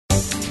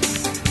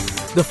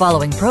The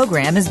following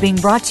program is being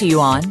brought to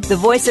you on the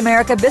Voice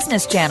America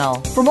Business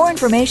Channel. For more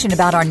information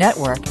about our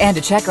network and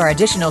to check our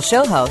additional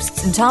show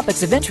hosts and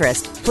topics of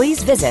interest,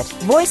 please visit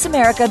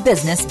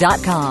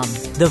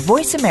voiceamericabusiness.com. The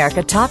Voice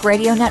America Talk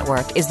Radio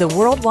Network is the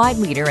worldwide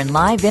leader in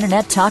live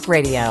Internet talk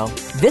radio.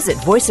 Visit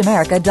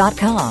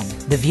voiceamerica.com.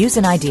 The views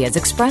and ideas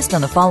expressed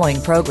on the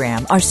following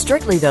program are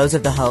strictly those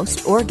of the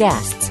host or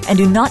guests and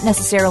do not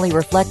necessarily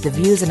reflect the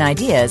views and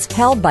ideas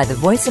held by the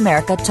Voice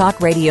America Talk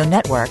Radio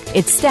Network,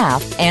 its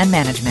staff, and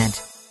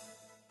management.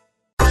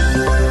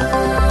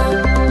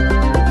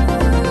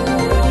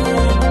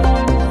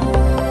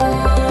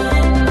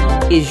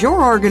 Is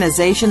your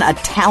organization a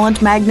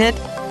talent magnet?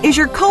 Is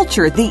your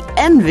culture the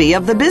envy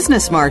of the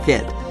business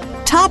market?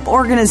 Top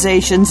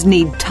organizations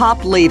need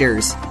top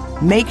leaders.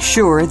 Make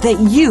sure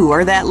that you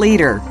are that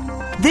leader.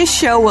 This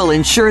show will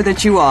ensure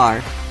that you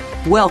are.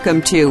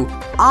 Welcome to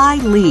I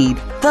Lead,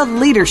 the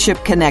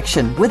Leadership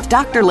Connection with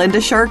Dr.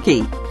 Linda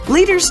Sharkey.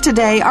 Leaders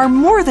today are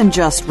more than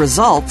just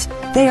results.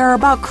 They are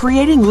about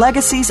creating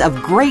legacies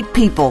of great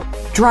people,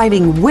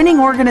 driving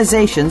winning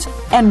organizations,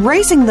 and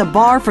raising the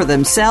bar for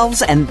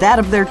themselves and that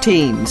of their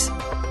teams.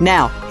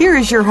 Now, here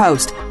is your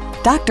host,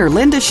 Dr.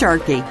 Linda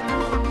Sharkey.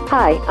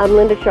 Hi, I'm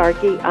Linda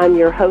Sharkey. I'm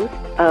your host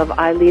of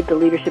I Lead the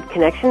Leadership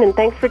Connection, and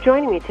thanks for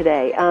joining me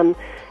today. I'm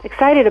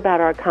excited about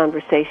our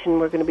conversation.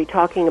 We're going to be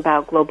talking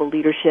about global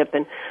leadership,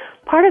 and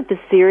part of the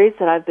series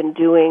that I've been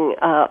doing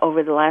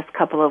over the last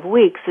couple of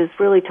weeks is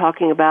really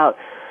talking about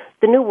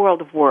the new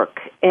world of work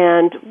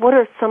and what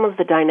are some of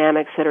the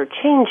dynamics that are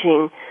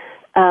changing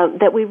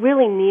that we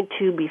really need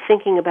to be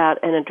thinking about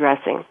and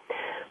addressing.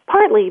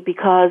 Partly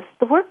because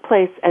the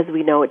workplace as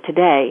we know it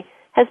today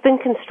has been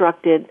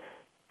constructed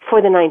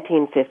for the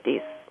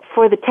 1950s,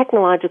 for the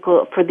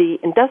technological, for the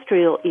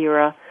industrial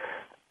era,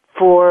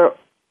 for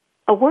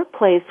a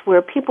workplace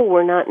where people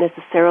were not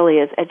necessarily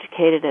as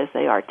educated as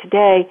they are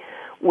today,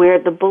 where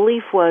the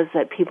belief was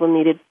that people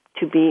needed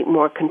to be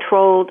more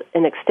controlled,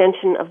 an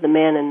extension of the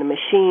man and the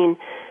machine,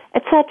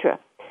 etc.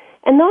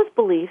 And those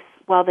beliefs,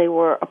 while they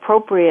were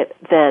appropriate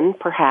then,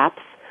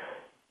 perhaps,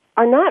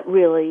 are not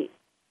really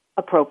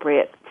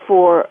appropriate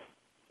for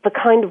the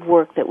kind of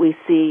work that we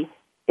see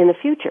in the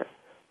future.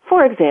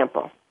 For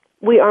example,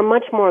 we are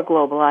much more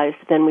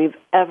globalized than we've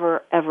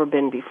ever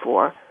been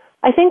before.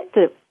 I think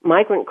the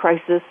migrant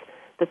crisis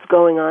that's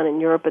going on in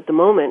Europe at the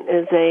moment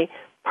is a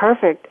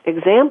perfect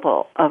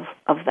example of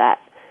that.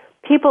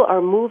 People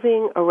are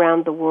moving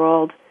around the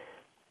world.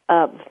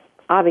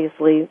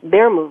 Obviously,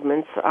 their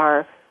movements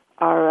are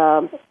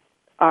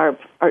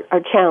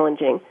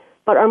challenging,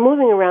 but are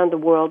moving around the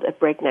world at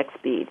breakneck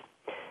speed.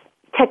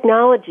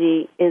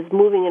 Technology is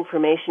moving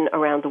information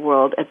around the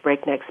world at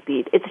breakneck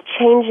speed. It's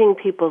changing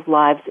people's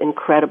lives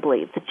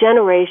incredibly. The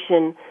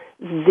Generation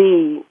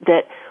Z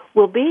that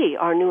will be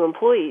our new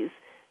employees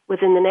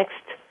within the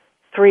next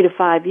 3 to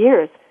 5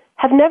 years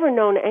have never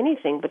known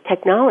anything but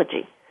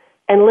technology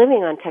and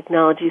living on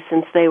technology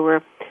since they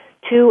were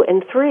 2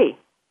 and 3.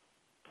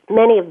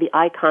 Many of the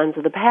icons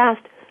of the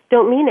past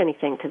don't mean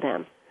anything to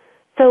them.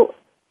 So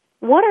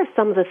what are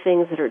some of the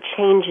things that are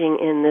changing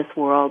in this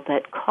world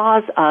that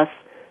cause us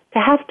to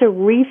have to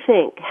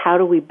rethink how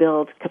do we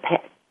build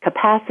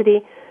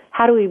capacity,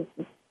 how do we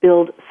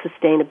build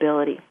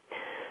sustainability?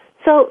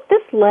 So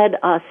this led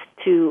us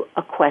to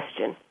a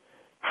question.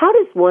 How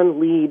does one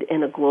lead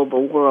in a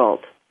global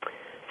world?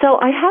 So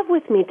I have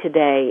with me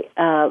today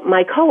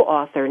my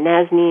co-author,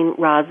 Nazneen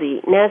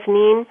Razi.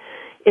 Nazneen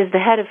is the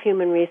head of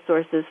human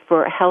resources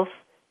for Health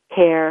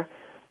Care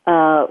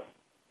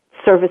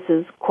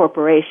Services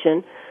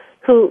Corporation,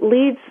 who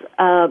leads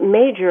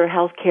major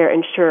healthcare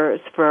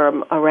insurers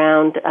from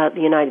around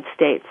the United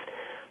States.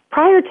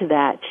 Prior to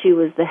that, she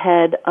was the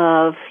head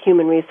of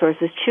human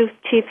resources,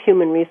 chief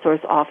human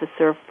resource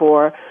officer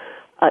for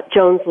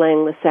Jones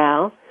Lang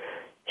LaSalle,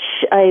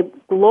 a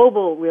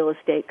global real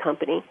estate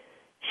company.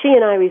 She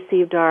and I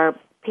received our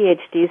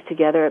PhDs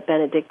together at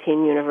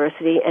Benedictine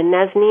University, and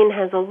Nazneen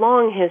has a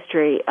long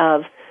history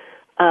of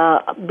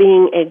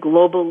being a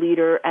global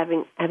leader,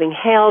 having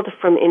hailed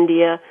from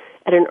India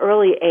at an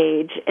early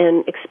age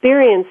and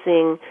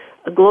experiencing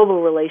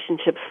global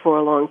relationships for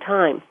a long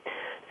time.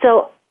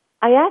 So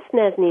I asked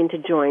Nazneen to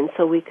join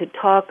so we could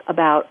talk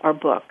about our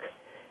book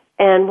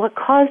and what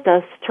caused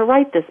us to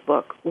write this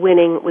book,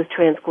 Winning with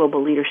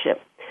Transglobal Leadership.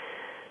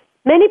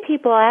 Many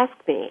people ask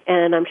me,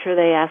 and I'm sure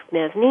they ask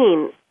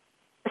Nazneen,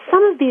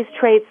 some of these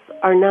traits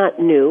are not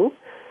new.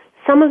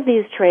 Some of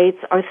these traits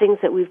are things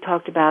that we've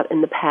talked about in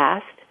the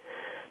past.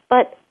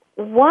 But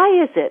why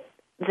is it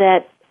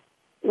that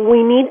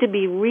we need to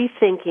be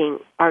rethinking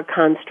our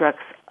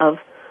constructs of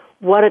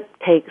what it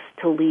takes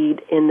to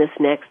lead in this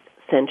next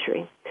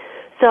century?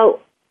 So,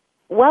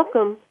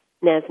 welcome,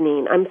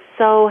 Nazneen. I'm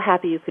so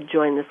happy you could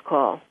join this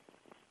call.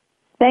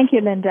 Thank you,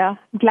 Linda.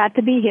 Glad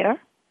to be here.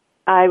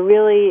 I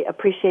really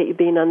appreciate you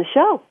being on the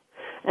show.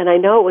 And I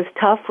know it was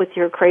tough with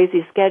your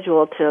crazy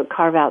schedule to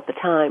carve out the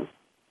time.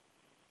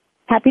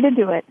 Happy to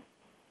do it.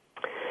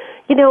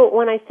 You know,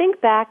 when I think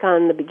back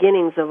on the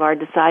beginnings of our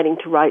deciding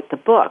to write the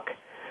book,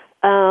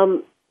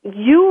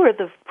 you were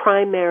the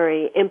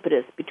primary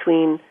impetus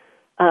between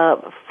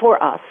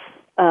for us,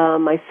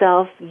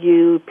 myself,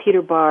 you,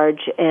 Peter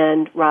Barge,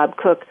 and Rob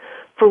Cook,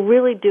 for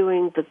really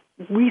doing the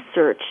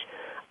research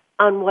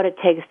on what it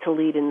takes to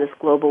lead in this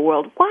global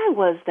world. Why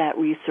was that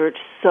research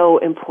so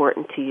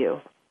important to you?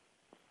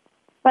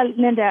 Well,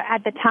 Linda,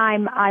 at the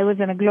time, I was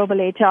in a global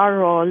HR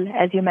role,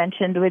 as you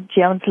mentioned, with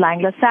Jones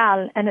Lang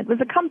LaSalle, and it was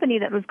a company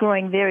that was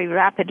growing very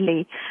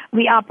rapidly.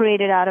 We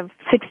operated out of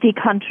 60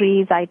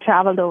 countries. I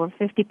traveled over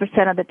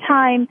 50% of the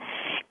time,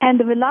 and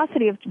the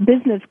velocity of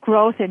business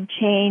growth and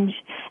change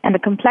and the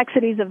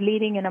complexities of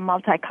leading in a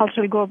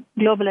multicultural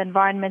global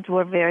environment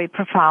were very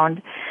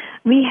profound.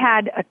 We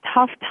had a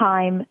tough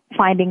time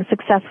finding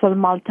successful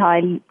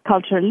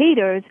multicultural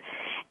leaders,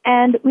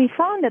 and we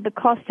found that the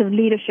cost of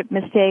leadership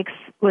mistakes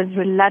was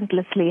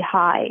relentlessly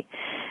high.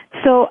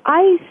 So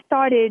I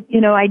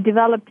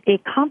developed a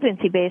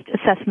competency-based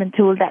assessment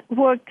tool that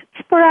worked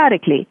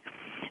sporadically.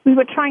 We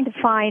were trying to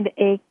find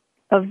a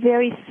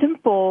very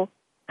simple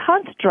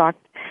construct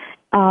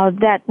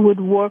that would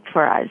work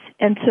for us.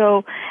 And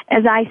so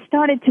as I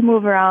started to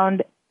move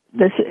around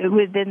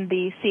within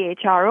the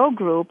CHRO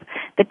group,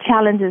 the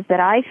challenges that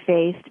I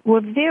faced were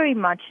very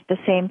much the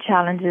same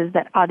challenges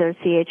that other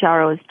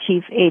CHROs,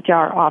 chief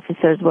HR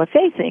officers, were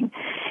facing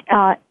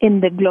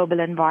in the global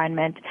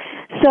environment.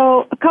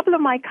 So a couple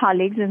of my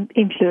colleagues,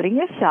 including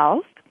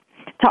yourself,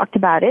 talked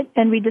about it,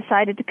 and we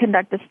decided to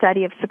conduct a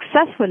study of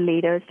successful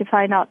leaders to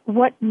find out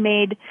what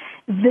made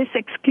this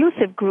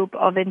exclusive group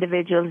of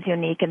individuals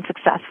unique and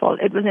successful.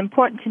 It was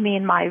important to me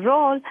in my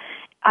role.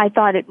 I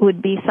thought it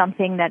would be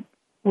something that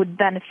would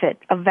benefit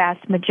a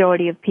vast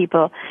majority of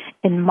people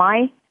in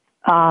my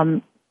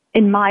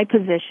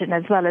position,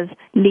 as well as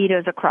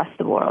leaders across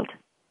the world.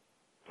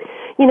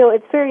 You know,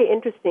 it's very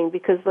interesting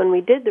because when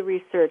we did the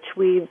research,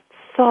 we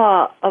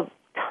saw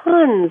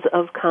tons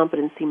of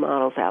competency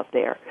models out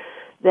there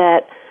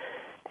that,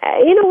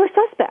 were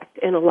suspect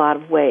in a lot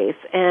of ways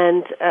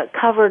and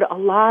covered a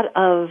lot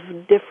of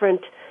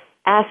different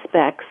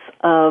aspects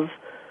of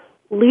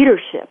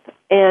leadership.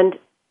 And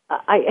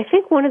I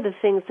think one of the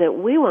things that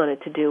we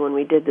wanted to do when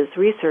we did this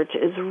research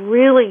is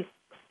really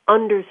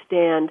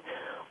understand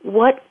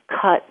what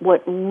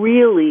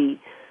really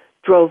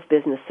drove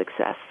business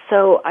success.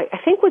 So I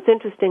think what's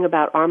interesting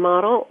about our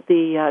model,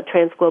 the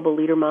Transglobal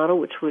Leader model,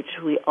 which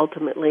we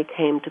ultimately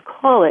came to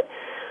call it,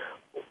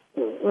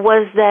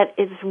 was that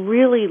it's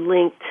really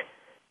linked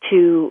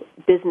to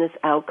business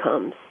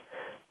outcomes.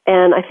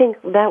 And I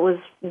think that was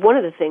one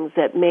of the things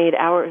that made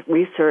our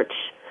research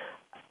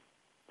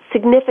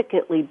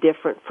significantly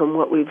different from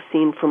what we've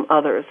seen from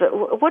others.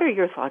 What are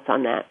your thoughts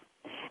on that?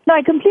 No,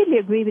 I completely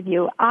agree with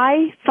you.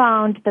 I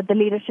found that the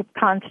leadership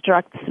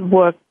constructs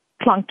were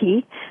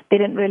clunky. They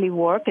didn't really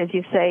work, as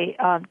you say.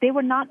 They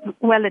were not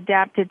well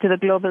adapted to the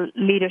global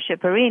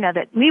leadership arena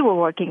that we were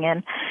working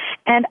in.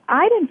 And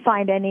I didn't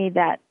find any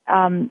that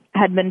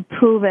had been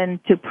proven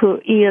to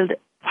yield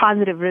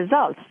positive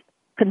results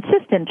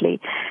consistently.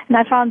 And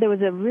I found there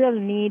was a real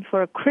need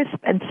for a crisp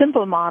and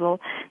simple model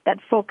that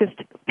focused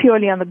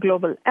purely on the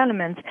global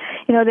elements.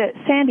 That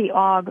Sandy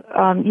Ogg,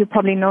 you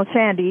probably know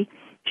Sandy.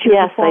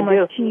 Yes, I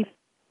do.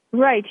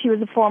 Right, she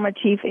was a former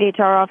chief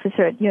HR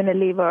officer at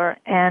Unilever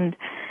and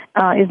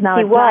is now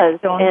at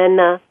Blackstone. He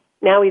was, and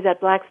now he's at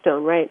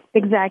Blackstone, right?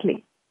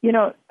 Exactly. You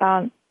know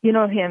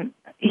him.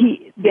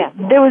 Yes.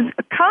 There was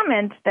a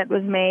comment that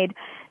was made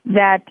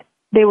that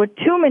there were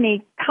too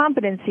many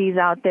competencies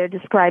out there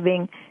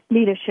describing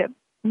leadership.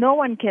 No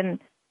one can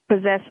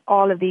possess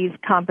all of these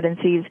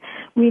competencies.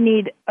 We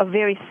need a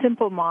very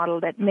simple model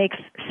that makes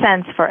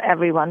sense for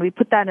everyone. We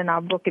put that in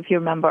our book, if you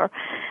remember.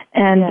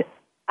 And yes.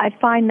 I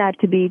find that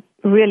to be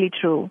really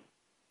true.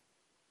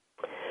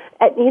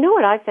 You know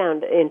what I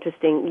found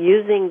interesting,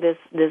 using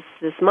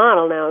this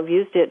model, now I've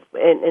used it,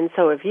 and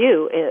so have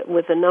you,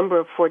 with a number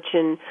of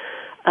Fortune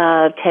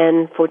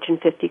 10, Fortune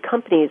 50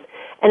 companies.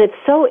 And it's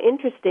so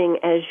interesting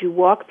as you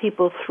walk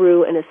people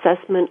through an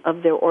assessment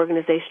of their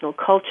organizational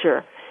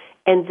culture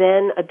and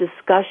then a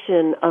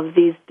discussion of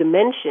these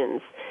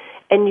dimensions,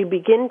 and you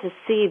begin to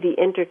see the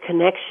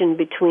interconnection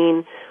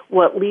between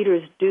what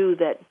leaders do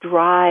that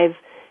drive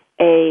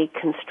a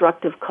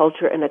constructive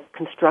culture and a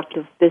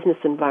constructive business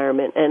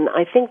environment. And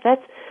I think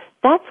that's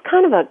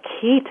kind of a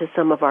key to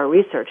some of our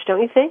research,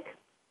 don't you think?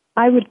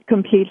 I would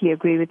completely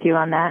agree with you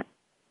on that.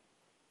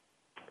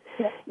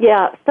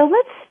 Yeah, so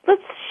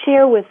let's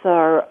share with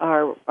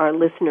our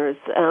listeners.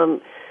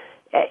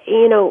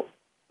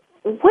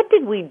 What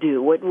did we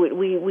do?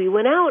 We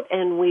went out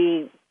and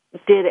we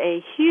did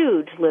a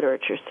huge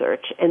literature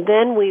search, and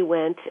then we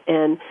went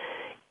and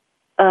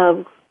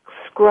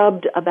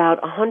scrubbed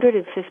about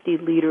 150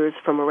 leaders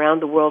from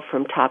around the world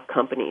from top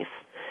companies,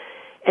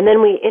 and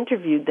then we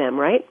interviewed them.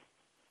 Right?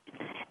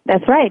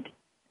 That's right.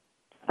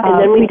 And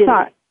then we did.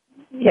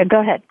 Yeah, go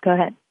ahead.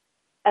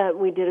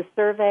 We did a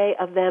survey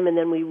of them, and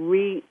then we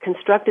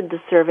reconstructed the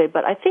survey.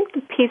 But I think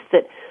the piece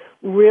that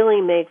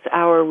really makes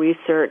our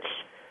research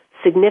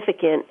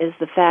significant is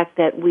the fact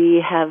that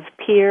we have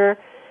peer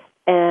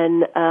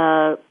and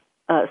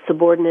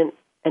subordinate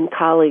and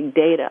colleague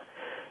data.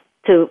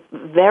 to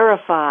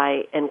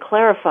verify and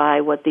clarify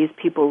what these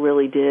people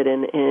really did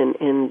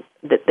and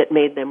that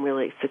made them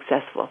really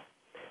successful.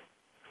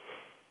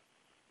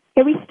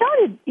 Yeah, we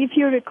started, if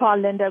you recall,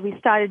 Linda, we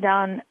started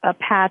down a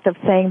path of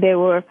saying there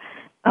were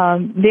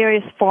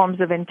various forms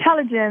of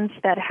intelligence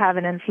that have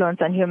an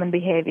influence on human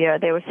behavior.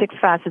 There were 6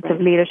 facets of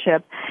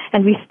leadership,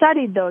 and we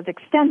studied those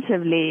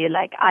extensively,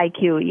 like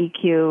IQ,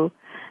 EQ,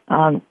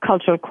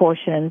 cultural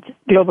quotient,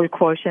 global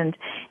quotient,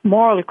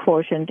 moral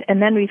quotient.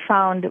 And then we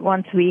found,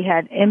 once we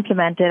had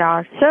implemented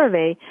our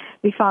survey,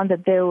 we found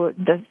that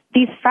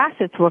these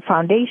facets were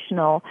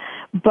foundational,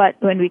 but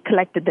when we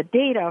collected the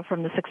data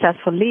from the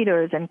successful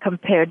leaders and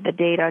compared the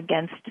data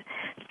against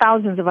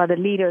thousands of other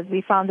leaders,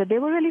 we found that there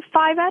were really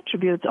 5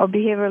 attributes or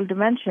behavioral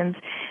dimensions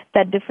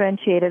that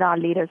differentiated our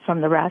leaders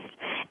from the rest.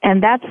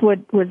 And that's what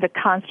was the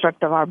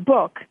construct of our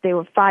book. There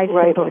were 5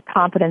 simple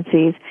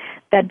competencies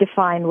that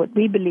define what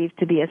we believe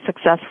to be a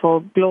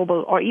successful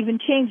global or even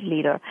change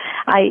leader.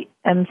 I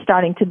am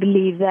starting to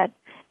believe that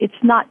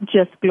it's not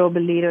just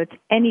global leader, it's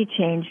any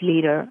change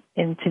leader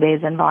in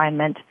today's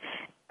environment.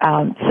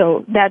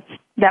 So that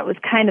was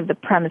kind of the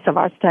premise of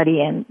our study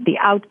and the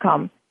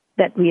outcome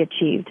that we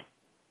achieved.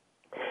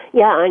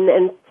 Yeah,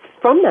 and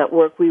from that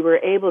work, we were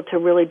able to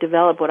really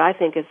develop what I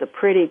think is a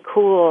pretty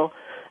cool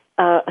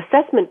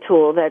assessment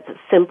tool that's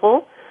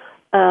simple,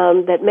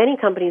 that many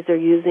companies are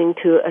using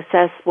to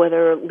assess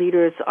whether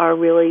leaders are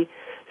really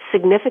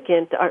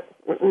significant, are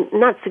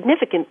not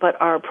significant, but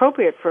are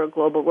appropriate for a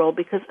global role.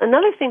 Because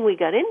another thing we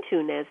got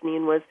into,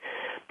 Nazneen, was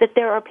that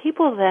there are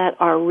people that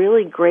are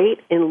really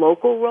great in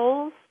local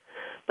roles,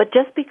 but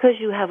just because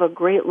you have a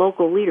great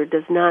local leader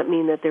does not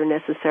mean that they're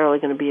necessarily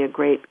going to be a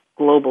great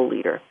global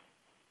leader.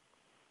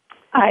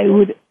 I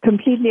would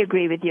completely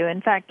agree with you.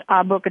 In fact,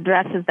 our book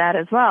addresses that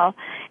as well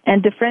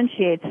and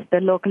differentiates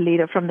the local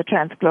leader from the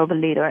transglobal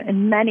leader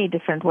in many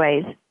different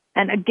ways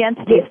and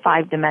against these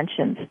 5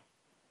 dimensions.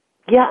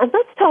 Yeah, and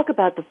let's talk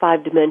about the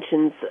 5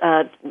 dimensions.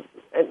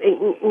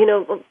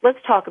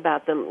 Let's talk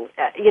about them.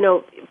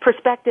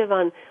 Perspective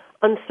on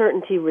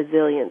uncertainty,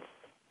 resilience.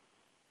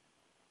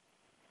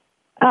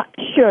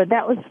 Sure,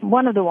 that was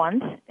one of the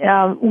ones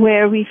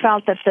where we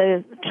felt that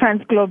the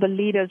transglobal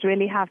leaders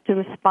really have to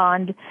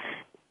respond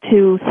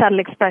to subtle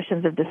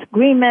expressions of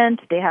disagreement.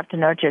 They have to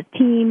nurture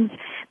teams.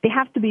 They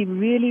have to be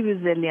really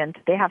resilient.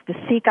 They have to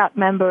seek out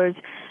members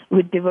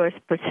with diverse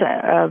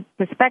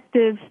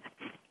perspectives.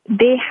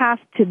 They have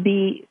to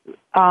be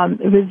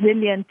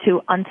resilient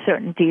to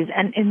uncertainties.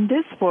 And in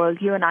this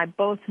world, you and I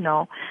both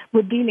know,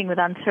 we're dealing with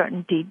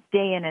uncertainty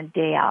day in and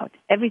day out.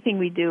 Everything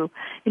we do,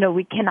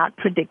 we cannot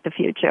predict the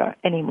future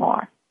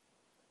anymore.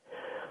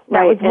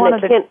 That was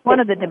one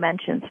of the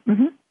dimensions.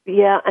 Mm-hmm.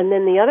 Yeah, and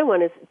then the other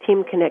one is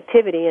team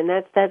connectivity, and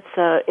that's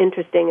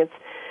interesting. It's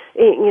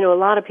a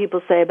lot of people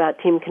say about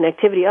team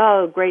connectivity,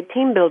 great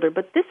team builder,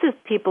 but this is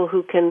people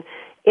who can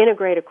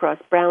integrate across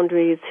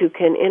boundaries, who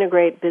can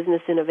integrate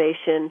business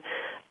innovation,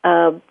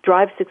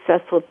 drive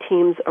successful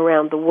teams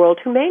around the world,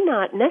 who may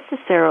not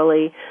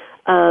necessarily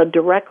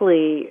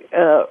directly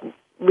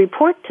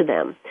report to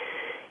them.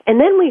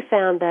 And then we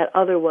found that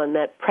other one,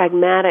 that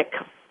pragmatic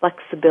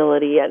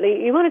flexibility.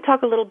 You want to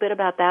talk a little bit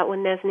about that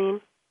one,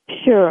 Nazneen?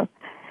 Sure.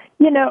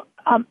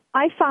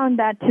 I found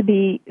that to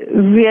be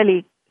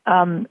really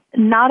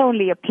not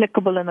only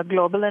applicable in the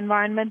global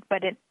environment,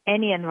 but in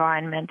any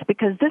environment,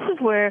 because this is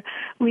where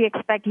we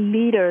expect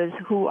leaders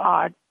who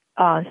are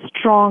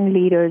strong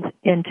leaders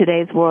in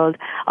today's world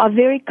are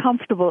very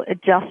comfortable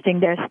adjusting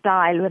their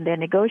style when they're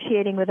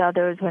negotiating with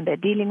others, when they're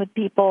dealing with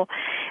people.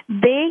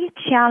 They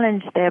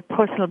challenge their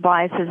personal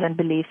biases and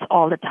beliefs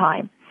all the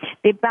time.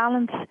 They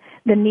balance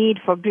the need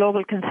for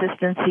global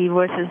consistency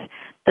versus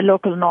the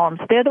local norms.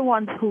 They're the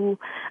ones who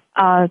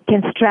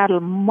can straddle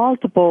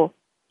multiple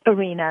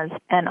arenas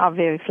and are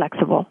very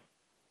flexible.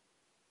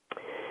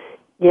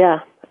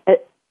 Yeah,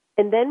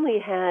 and then we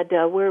had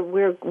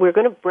we're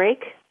going to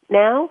break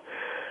now,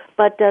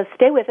 but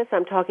stay with us.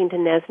 I'm talking to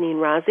Nazneen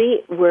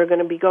Razi. We're going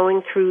to be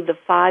going through the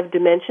 5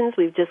 dimensions.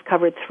 We've just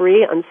covered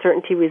 3: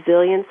 uncertainty,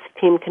 resilience,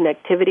 team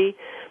connectivity,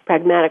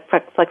 pragmatic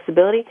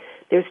flexibility.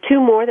 There's 2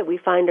 more that we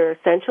find are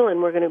essential,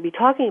 and we're going to be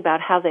talking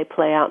about how they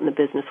play out in the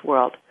business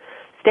world.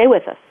 Stay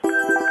with us.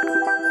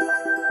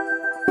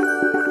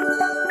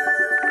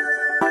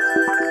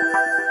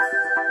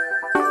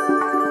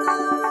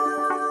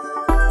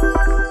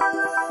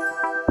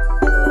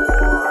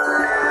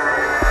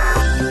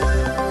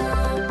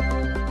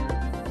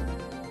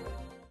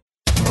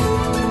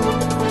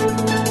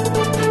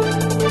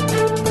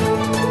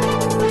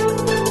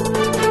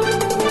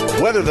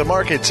 Whether the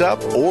market's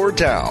up or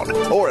down,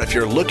 or if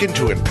you're looking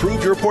to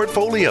improve your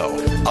portfolio,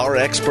 our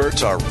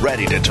experts are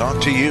ready to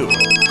talk to you.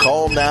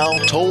 Call now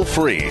toll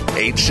free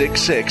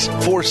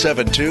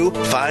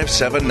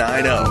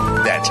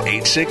 866-472-5790. That's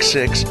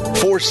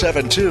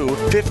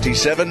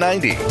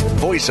 866-472-5790.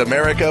 Voice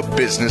America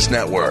Business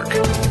Network.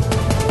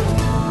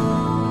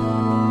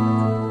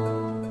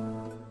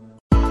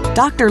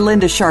 Dr.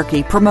 Linda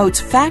Sharkey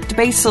promotes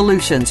fact-based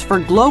solutions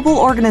for global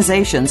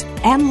organizations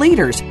and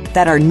leaders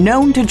that are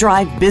known to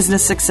drive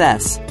business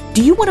success.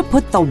 Do you want to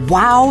put the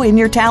wow in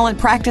your talent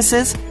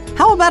practices?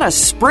 How about a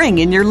spring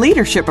in your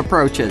leadership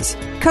approaches?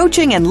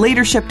 Coaching and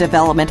leadership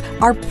development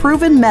are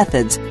proven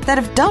methods that,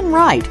 if done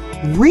right,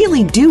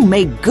 really do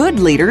make good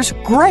leaders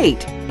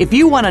great. If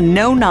you want a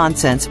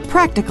no-nonsense,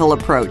 practical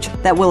approach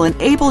that will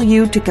enable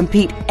you to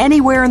compete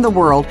anywhere in the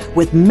world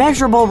with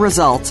measurable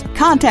results,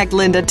 contact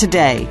Linda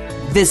today.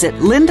 Visit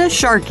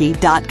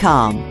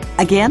lindasharkey.com.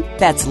 Again,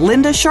 that's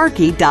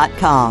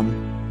lindasharkey.com.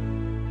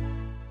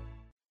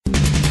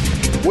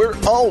 We're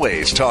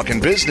always talking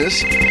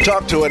business.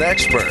 Talk to an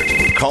expert.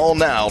 Call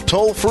now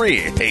toll free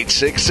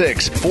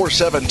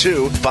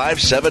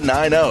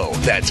 866-472-5790.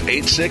 That's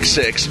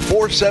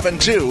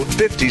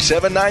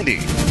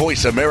 866-472-5790.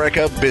 Voice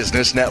America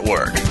Business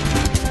Network.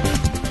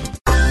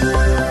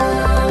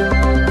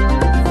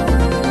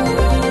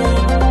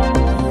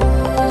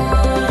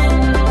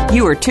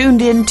 You are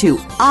tuned in to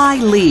I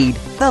Lead,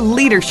 the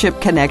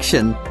Leadership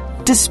Connection.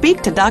 To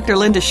speak to Dr.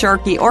 Linda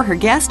Sharkey or her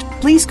guest,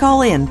 please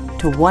call in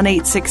to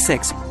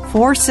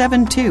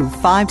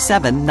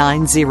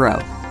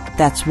 1-866-472-5790.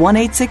 That's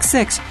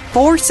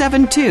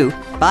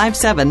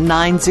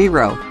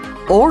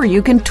 1-866-472-5790. Or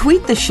you can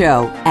tweet the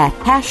show at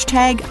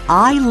 #ILeadTLC.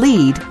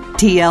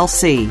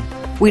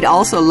 We'd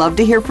also love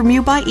to hear from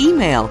you by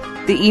email.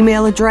 The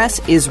email address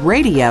is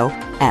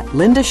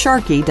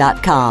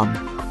radio@lindasharkey.com.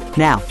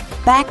 Now,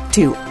 back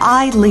to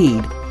I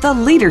Lead, the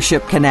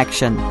Leadership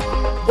Connection.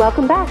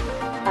 Welcome back.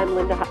 I'm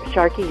Linda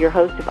Sharkey, your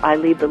host of I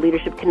Lead the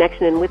Leadership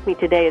Connection, and with me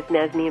today is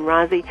Nazneen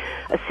Razi,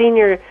 a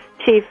Senior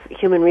Chief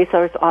Human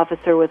Resource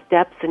Officer with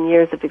depths and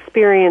years of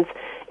experience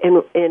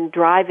in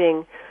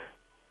driving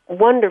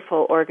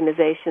wonderful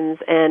organizations,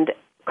 and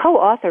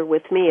co-author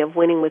with me of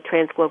Winning with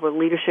Transglobal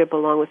Leadership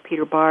along with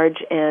Peter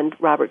Barge and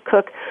Robert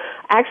Cook,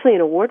 actually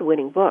an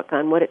award-winning book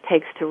on what it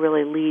takes to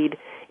really lead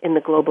in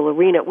the global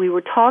arena. We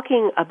were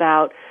talking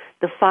about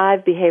the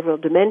 5 behavioral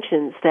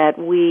dimensions that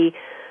we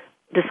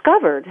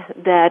discovered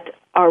that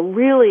are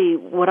really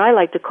what I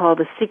like to call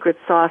the secret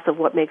sauce of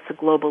what makes a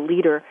global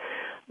leader.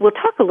 We'll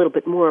talk a little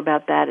bit more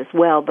about that as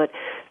well, but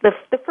the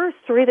first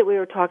 3 that we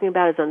were talking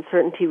about is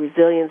uncertainty,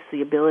 resilience,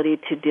 the ability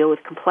to deal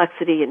with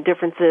complexity and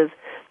differences,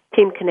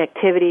 team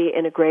connectivity,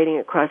 integrating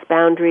across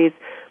boundaries,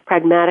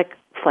 pragmatic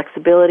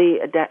flexibility,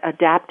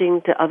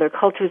 adapting to other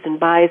cultures and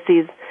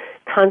biases,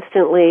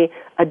 constantly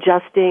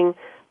adjusting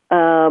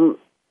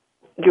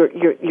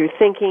your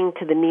thinking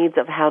to the needs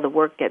of how the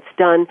work gets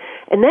done.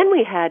 And then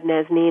we had,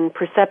 Nazneen,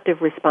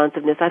 perceptive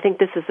responsiveness. I think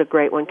this is a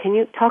great one. Can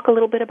you talk a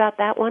little bit about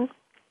that one?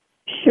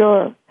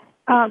 Sure.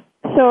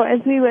 So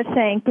as we were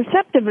saying,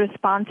 perceptive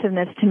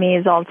responsiveness to me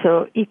is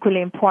also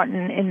equally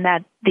important in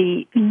that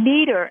the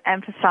leader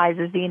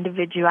emphasizes the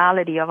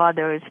individuality of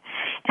others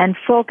and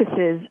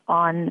focuses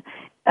on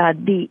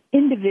the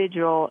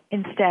individual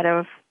instead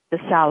of the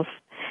self.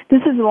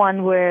 This is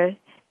one where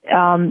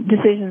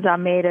decisions are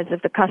made as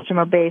if the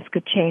customer base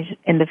could change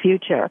in the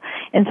future.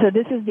 And so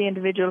this is the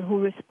individual who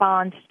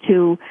responds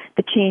to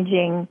the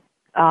changing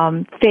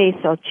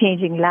face or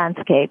changing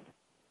landscape.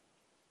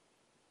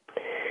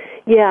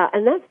 Yeah,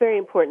 and that's very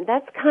important.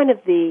 That's kind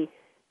of the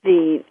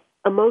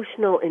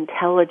emotional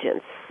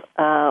intelligence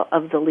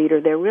of the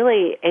leader. They're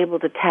really able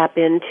to tap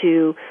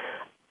into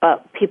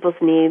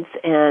people's needs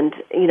and,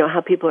 you know,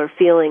 how people are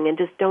feeling, and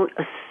just don't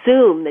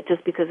assume that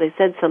just because they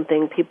said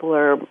something, people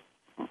are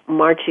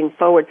marching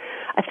forward.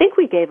 I think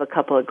we gave a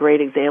couple of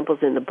great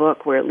examples in the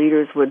book where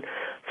leaders would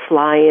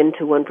fly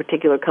into one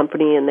particular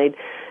country and they'd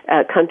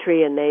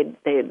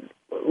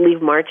leave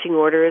marching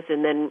orders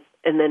and then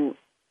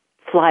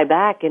fly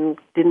back and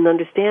didn't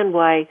understand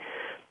why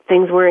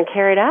things weren't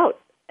carried out.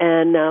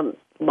 And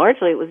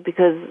largely it was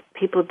because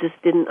people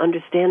just didn't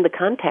understand the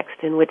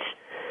context in which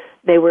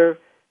they were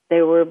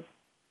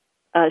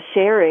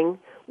sharing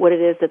what it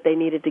is that they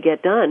needed to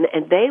get done,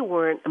 and they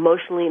weren't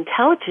emotionally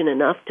intelligent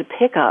enough to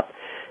pick up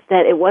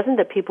that it wasn't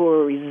that people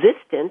were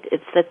resistant,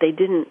 it's that they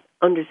didn't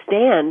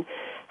understand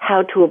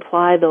how to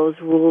apply those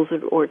rules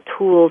or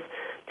tools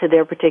to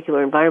their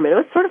particular environment. It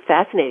was sort of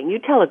fascinating. You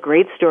tell a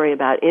great story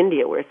about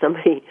India where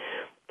somebody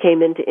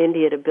came into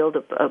India to build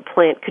a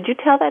plant. Could you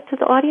tell that to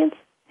the audience?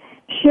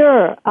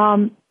 Sure.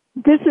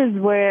 This is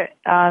where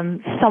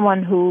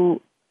someone who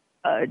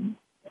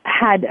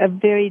had a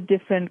very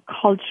different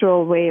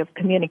cultural way of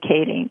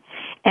communicating,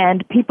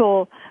 and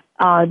people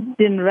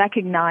didn't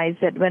recognize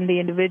that when the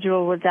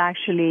individual was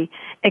actually,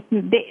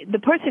 the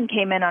person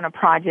came in on a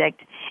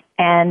project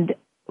and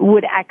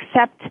would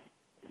accept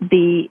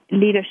the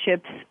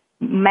leadership's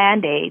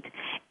mandate,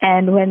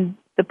 and when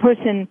the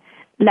person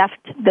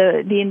left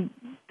the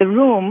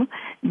room,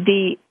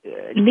 the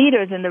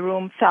leaders in the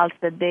room felt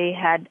that they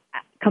had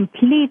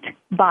complete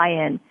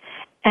buy-in.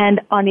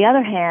 And on the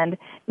other hand,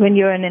 when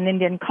you're in an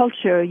Indian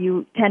culture,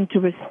 you tend to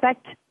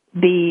respect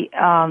the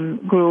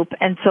group,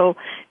 and so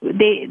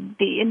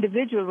the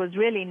individual was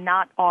really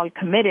not all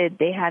committed.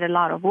 They had a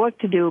lot of work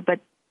to do, but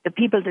the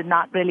people did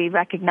not really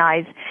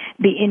recognize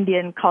the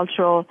Indian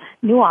cultural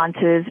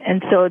nuances,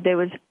 and so there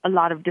was a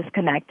lot of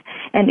disconnect.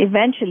 And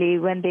eventually,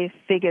 when they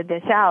figured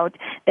this out,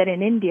 that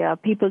in India,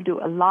 people do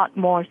a lot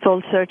more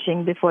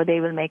soul-searching before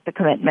they will make the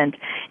commitment.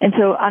 And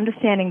so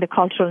understanding the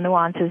cultural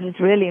nuances is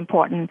really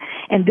important,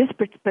 and this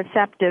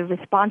perceptive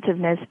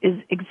responsiveness is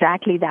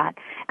exactly that,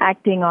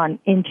 acting on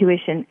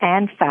intuition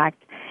and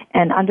fact,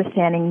 and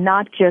understanding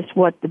not just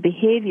what the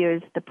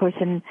behaviors the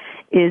person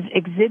is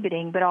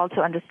exhibiting, but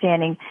also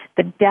understanding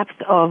the depth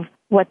of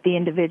what the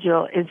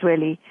individual is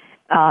really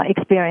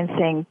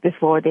experiencing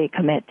before they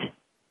commit.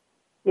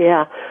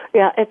 Yeah,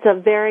 it's a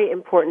very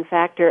important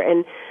factor.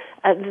 And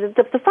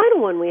the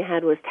final one we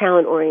had was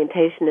talent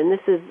orientation, and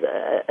this is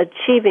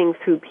achieving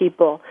through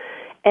people.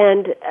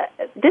 And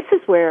this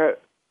is where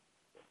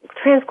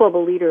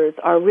transglobal leaders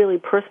are really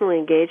personally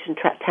engaged in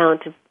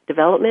talent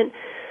development.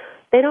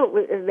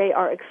 They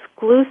are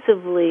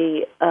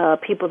exclusively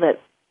people that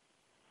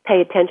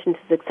pay attention to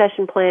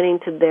succession planning,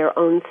 to their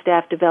own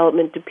staff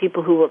development, to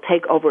people who will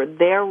take over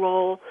their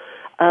role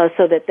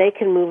so that they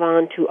can move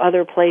on to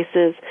other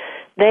places.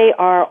 They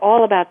are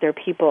all about their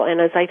people. And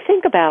as I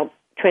think about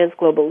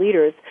transglobal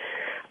leaders,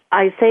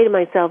 I say to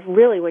myself,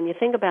 really, when you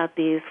think about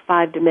these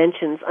 5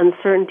 dimensions,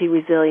 uncertainty,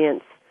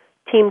 resilience,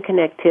 team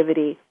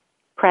connectivity,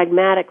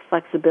 pragmatic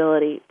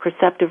flexibility,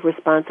 perceptive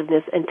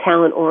responsiveness, and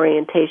talent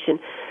orientation,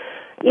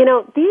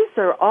 these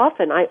are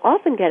I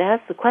often get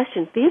asked the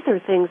questions, these are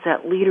things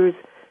that leaders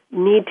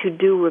need to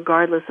do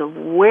regardless of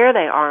where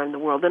they are in the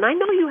world. And I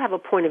know you have a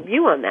point of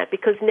view on that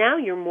because now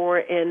you're more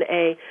in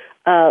a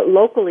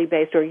locally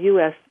based or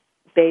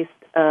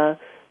U.S.-based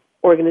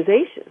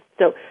organization.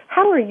 So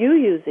how are you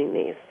using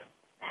these?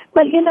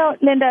 Well,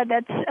 Linda,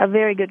 that's a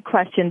very good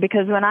question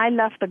because when I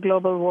left the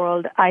global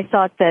world, I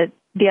thought that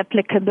the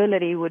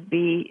applicability would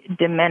be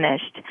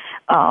diminished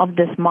of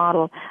this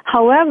model.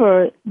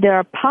 However, there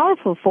are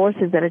powerful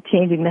forces that are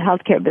changing the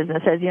healthcare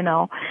business, as you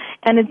know,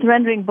 and it's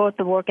rendering both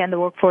the work and the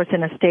workforce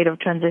in a state of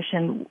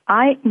transition.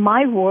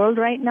 My world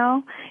right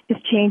now is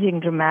changing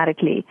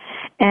dramatically,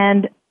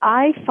 and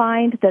I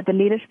find that the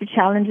leadership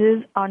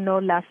challenges are no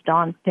less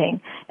daunting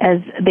as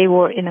they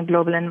were in a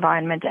global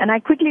environment. And I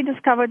quickly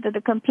discovered that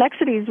the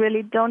complexities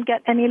really don't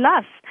get any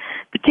less,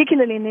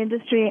 particularly in the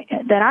industry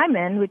that I'm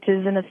in, which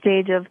is in a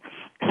stage of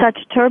such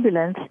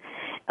turbulence.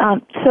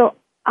 So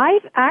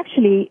I've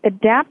actually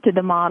adapted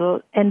the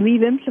model, and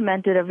we've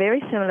implemented a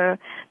very similar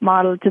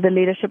model to the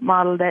leadership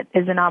model that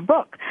is in our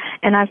book.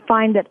 And I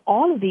find that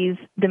all of these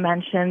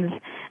dimensions,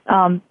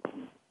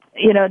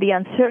 the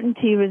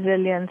uncertainty,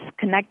 resilience,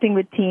 connecting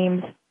with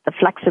teams, the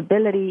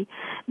flexibility,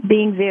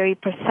 being very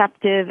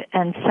perceptive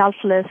and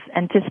selfless,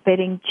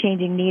 anticipating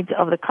changing needs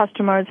of the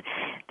customers,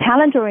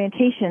 talent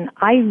orientation,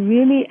 I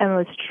really am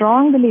a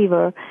strong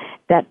believer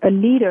that a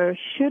leader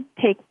should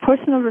take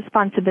personal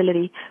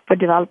responsibility for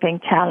developing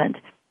talent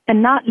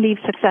and not leave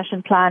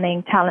succession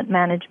planning, talent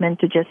management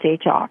to just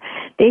HR.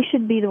 They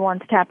should be the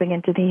ones tapping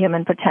into the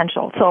human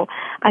potential. So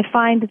I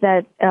find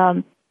that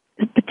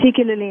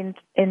particularly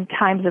in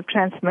times of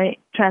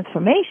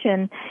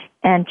transformation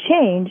and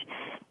change,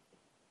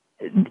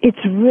 it's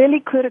really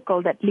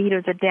critical that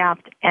leaders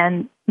adapt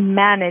and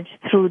manage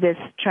through this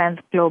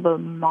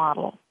transglobal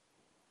model.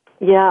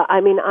 Yeah,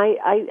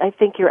 I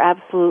think you're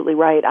absolutely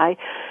right.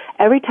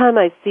 Every time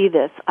I see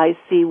this, I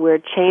see where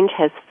change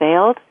has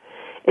failed.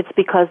 It's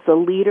because the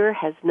leader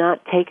has not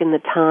taken the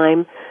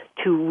time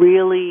to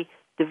really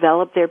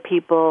develop their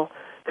people,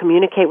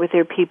 communicate with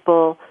their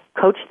people,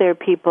 coach their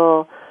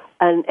people,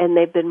 and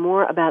they've been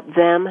more about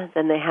them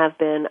than they have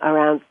been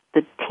around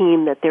the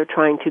team that they're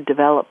trying to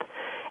develop.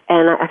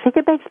 And I think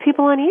it makes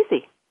people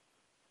uneasy.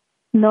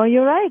 No,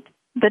 you're right.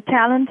 The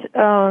talent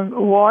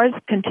wars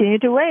continue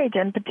to wage,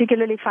 and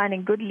particularly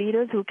finding good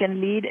leaders who can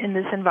lead in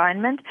this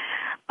environment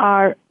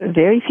are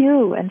very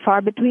few and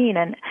far between.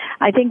 And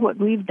I think what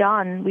we've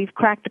done, we've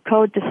cracked the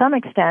code to some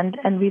extent,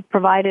 and we've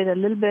provided a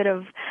little bit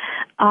of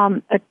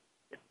a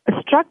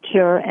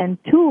structure and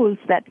tools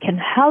that can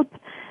help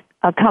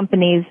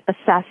companies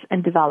assess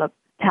and develop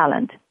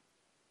talent.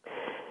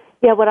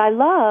 Yeah, what I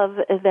love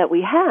is that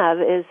we have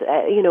is,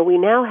 we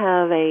now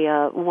have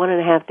a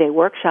 1.5-day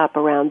workshop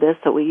around this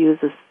that we use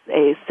as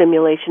a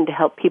simulation to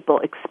help people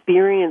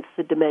experience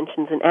the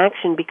dimensions in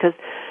action, because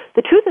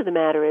the truth of the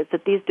matter is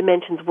that these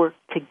dimensions work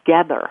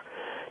together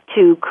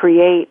to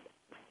create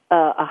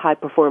a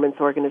high-performance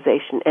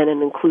organization and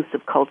an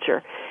inclusive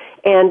culture.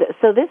 And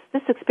so this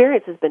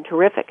experience has been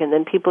terrific. And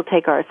then people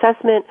take our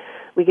assessment,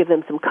 we give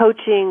them some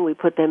coaching, we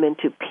put them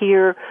into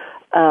peer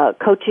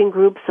coaching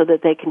groups so that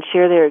they can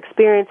share their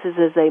experiences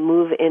as they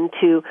move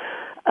into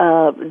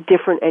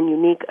different and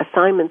unique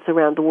assignments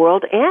around the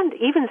world, and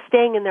even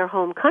staying in their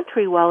home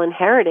country while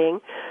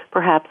inheriting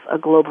perhaps a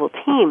global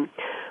team.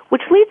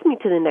 Which leads me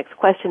to the next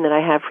question that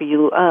I have for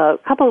you. A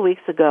couple of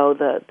weeks ago,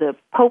 the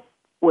Pope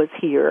was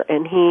here,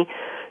 and he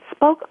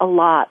spoke a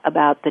lot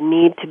about the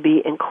need to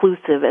be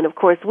inclusive. And, of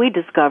course, we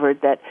discovered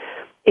that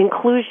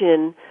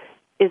inclusion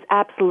is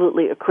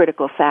absolutely a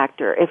critical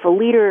factor. If a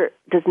leader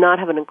does not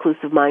have an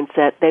inclusive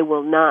mindset, they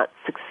will not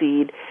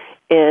succeed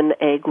in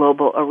a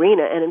global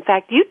arena. And in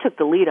fact, you took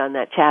the lead on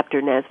that chapter,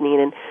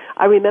 Nazneen, and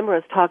I remember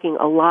us talking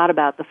a lot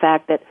about the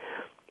fact that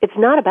it's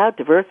not about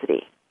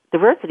diversity.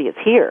 Diversity is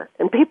here,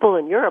 and people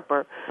in Europe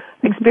are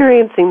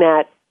experiencing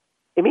that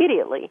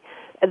immediately.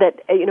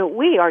 That,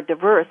 we are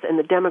diverse, and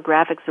the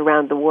demographics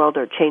around the world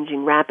are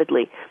changing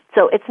rapidly.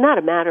 So it's not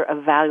a matter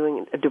of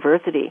valuing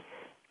diversity,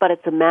 but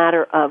it's a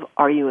matter of,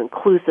 are you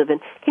inclusive?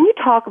 And can you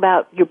talk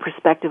about your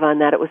perspective on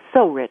that? It was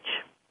so rich.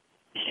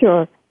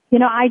 Sure.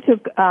 I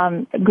took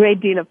a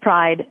great deal of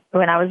pride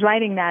when I was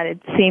writing that.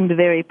 It seemed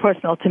very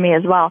personal to me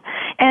as well.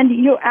 And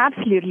you're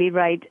absolutely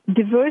right.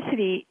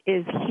 Diversity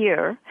is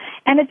here,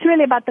 and it's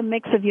really about the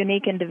mix of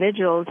unique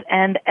individuals.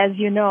 And as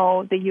you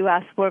know, the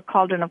U.S., we're a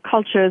cauldron of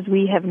cultures.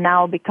 We have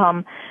now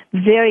become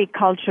very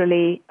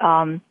culturally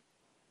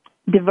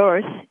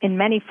diverse in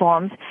many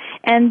forms,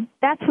 and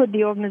that's what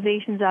the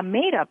organizations are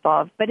made up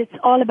of, but it's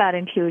all about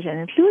inclusion.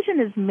 Inclusion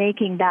is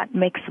making that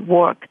mix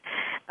work,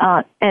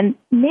 and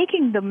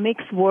making the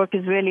mix work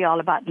is really all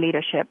about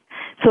leadership.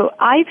 So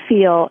I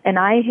feel, and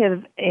I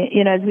have,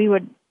 as we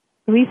were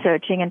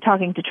researching and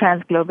talking to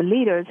Transglobal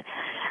leaders,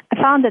 I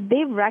found that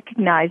they've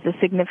recognized the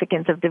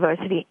significance of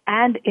diversity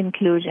and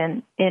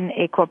inclusion in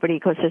a corporate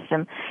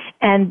ecosystem,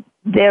 and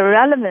the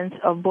relevance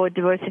of both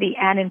diversity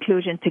and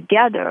inclusion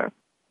together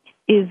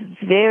is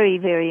very,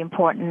 very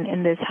important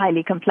in this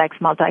highly complex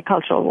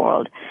multicultural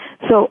world.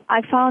 So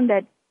I found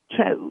that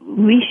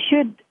we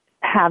should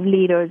have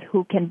leaders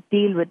who can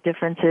deal with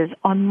differences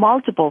on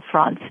multiple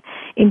fronts,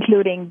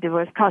 including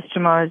diverse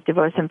customers,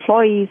 diverse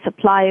employees,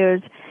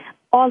 suppliers,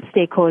 all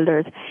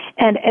stakeholders.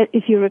 And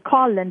if you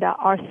recall, Linda,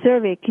 our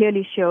survey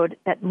clearly showed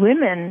that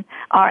women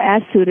are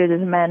as suited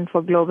as men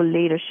for global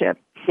leadership.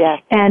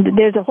 Yes. And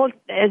there's a whole,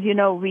 as you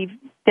know, we've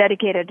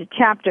dedicated a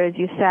chapter, as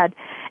you said,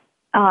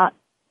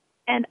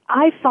 and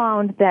I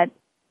found that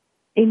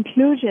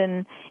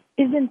inclusion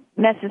isn't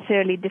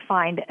necessarily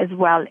defined as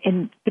well,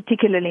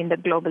 particularly in the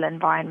global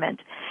environment.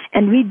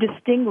 And we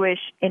distinguish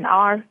in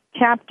our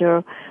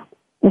chapter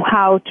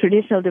how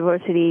traditional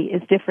diversity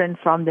is different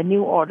from the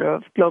new order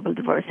of global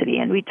diversity.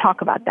 And we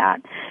talk about that.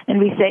 And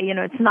we say,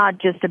 it's not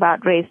just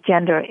about race,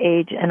 gender,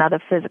 age, and other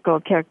physical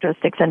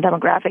characteristics and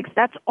demographics.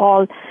 That's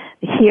all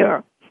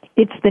here.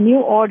 It's the new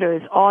order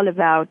is all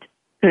about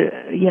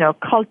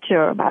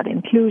culture, about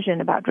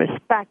inclusion, about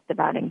respect,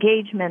 about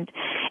engagement,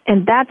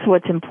 and that's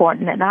what's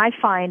important. And I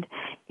find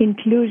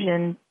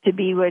inclusion to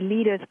be where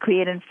leaders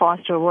create and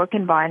foster a work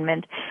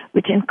environment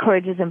which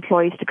encourages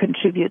employees to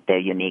contribute their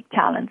unique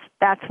talents.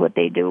 That's what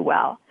they do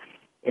well.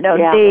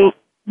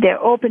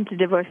 They're open to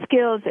diverse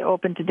skills, they're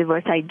open to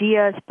diverse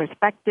ideas,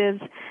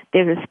 perspectives, they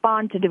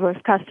respond to diverse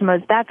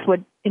customers. That's what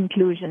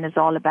inclusion is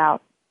all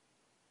about.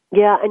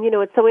 Yeah, and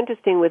it's so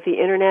interesting with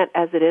the Internet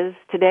as it is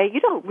today.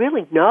 You don't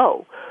really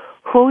know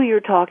who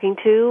you're talking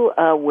to,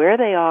 where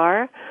they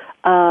are,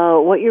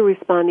 what you're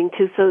responding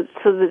to. So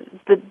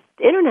the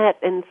Internet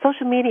and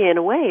social media, in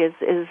a way, is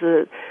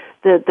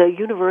the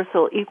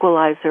universal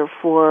equalizer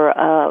for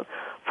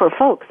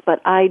folks.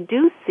 But I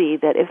do see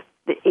that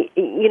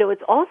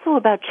it's also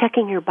about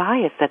checking your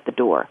bias at the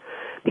door,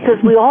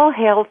 because we all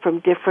hail from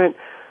different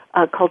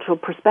cultural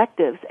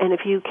perspectives, and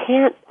if you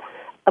can't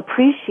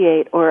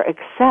appreciate or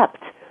accept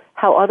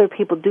how other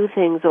people do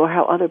things or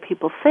how other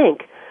people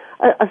think,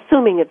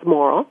 assuming it's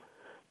moral,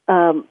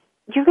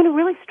 you're going to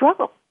really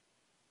struggle.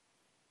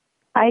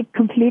 I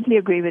completely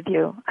agree with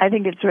you. I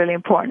think it's really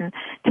important.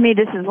 To me,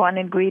 this is one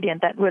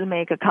ingredient that will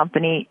make a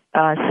company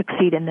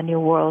succeed in the new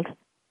world.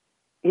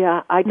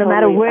 Yeah, no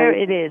matter where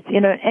it is,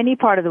 any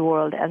part of the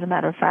world, as a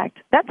matter of fact.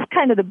 That's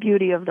kind of the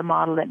beauty of the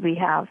model that we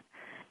have.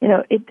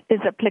 It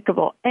is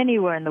applicable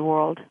anywhere in the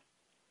world.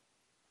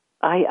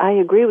 I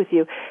agree with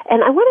you.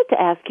 And I wanted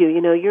to ask you,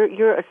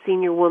 you're a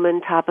senior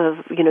woman,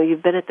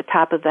 you've been at the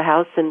top of the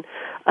house in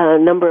a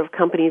number of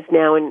companies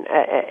now,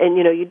 and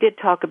you did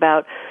talk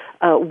about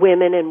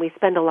women, and we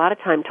spend a lot of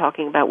time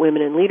talking about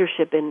women in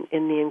leadership in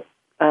the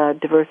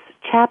diverse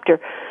chapter.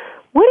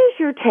 What is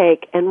your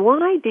take, and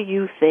why do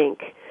you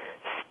think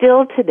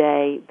still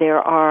today there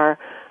are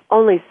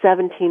only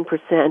 17%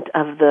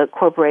 of the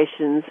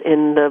corporations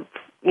in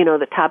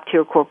the top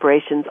tier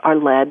corporations are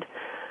led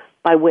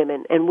by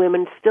women, and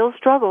women still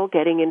struggle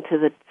getting into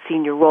the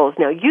senior roles?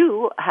 Now,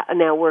 you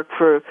work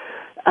for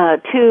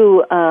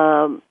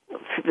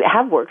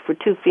have worked for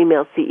two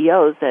female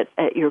CEOs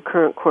at your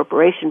current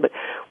corporation, but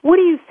what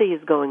do you see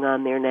is going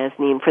on there,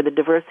 Nazneen, for the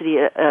diversity,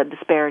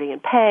 disparity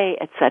in pay,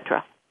 et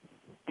cetera?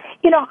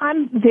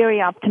 I'm very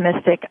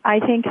optimistic. I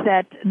think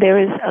that there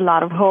is a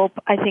lot of hope.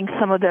 I think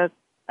some of the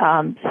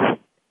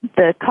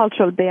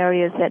cultural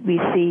barriers that we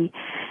see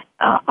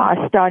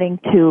are starting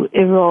to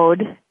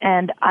erode,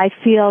 and I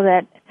feel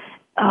that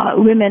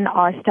women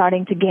are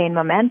starting to gain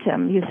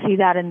momentum. You see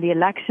that in the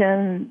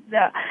election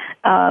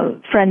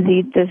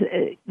frenzy.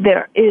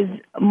 There is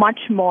much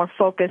more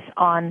focus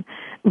on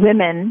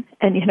women,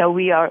 and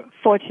we are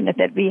fortunate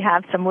that we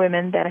have some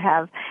women that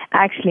have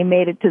actually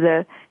made it to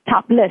the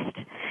top list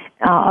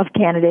of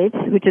candidates,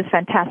 which is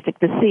fantastic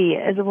to see.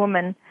 As a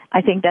woman,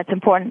 I think that's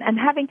important. And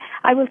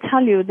I will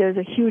tell you, there's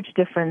a huge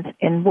difference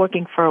in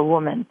working for a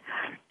woman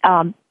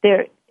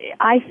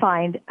I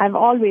find I've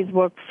always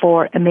worked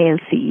for a male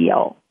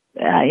CEO.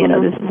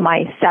 This is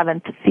my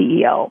 7th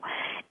CEO,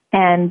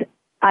 and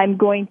I'm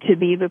going to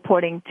be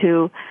reporting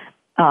to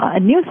a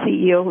new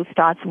CEO who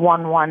starts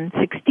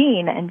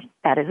 1/1/16, and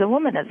that is a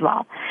woman as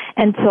well.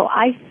 And so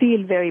I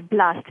feel very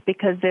blessed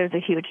because there's a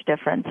huge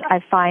difference. I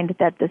find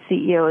that the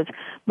CEO is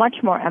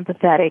much more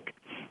empathetic,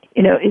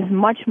 is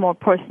much more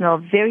personal,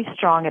 very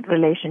strong at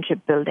relationship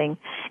building,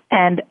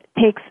 and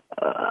takes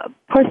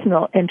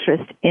personal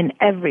interest in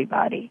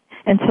everybody.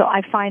 And so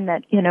I find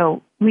that,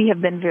 we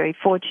have been very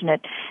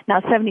fortunate. Now,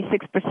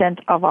 76%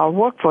 of our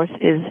workforce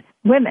is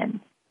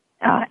women,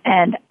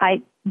 and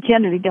I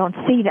generally don't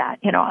see that.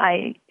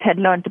 I had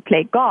learned to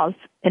play golf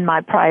in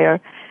my prior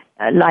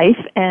life,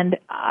 and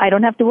I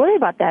don't have to worry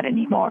about that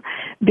anymore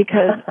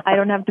because I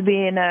don't have to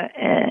be in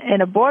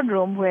a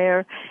boardroom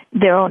where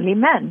there are only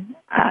men,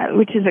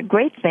 which is a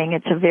great thing.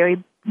 It's a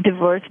very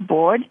diverse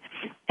board,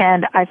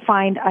 and I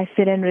find I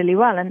fit in really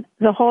well. And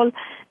the whole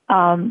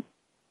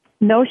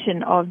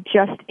notion of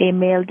just a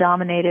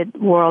male-dominated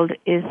world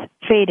is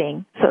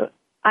fading, so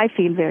I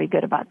feel very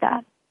good about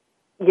that.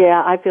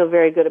 Yeah, I feel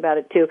very good about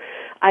it, too.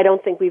 I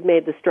don't think we've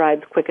made the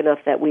strides quick enough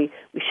that we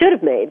should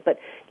have made. But,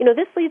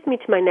 this leads me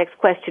to my next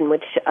question,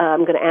 which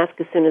I'm going to ask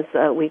as soon as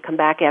we come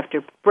back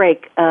after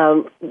break.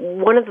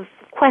 One of the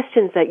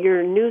questions that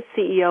your new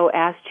CEO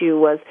asked you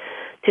was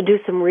to do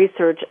some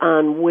research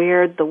on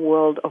where the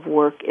world of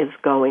work is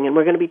going. And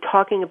we're going to be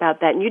talking about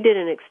that. And you did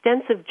an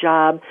extensive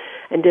job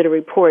and did a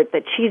report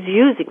that she's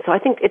using. So I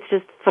think it's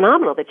just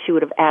phenomenal that she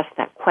would have asked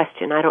that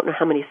question. I don't know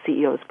how many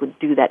CEOs would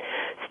do that.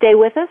 Stay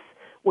with us.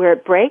 We're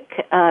at break.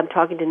 I'm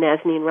talking to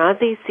Nazneen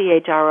Razi,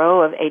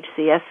 CHRO of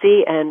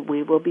HCSC, and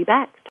we will be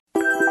back.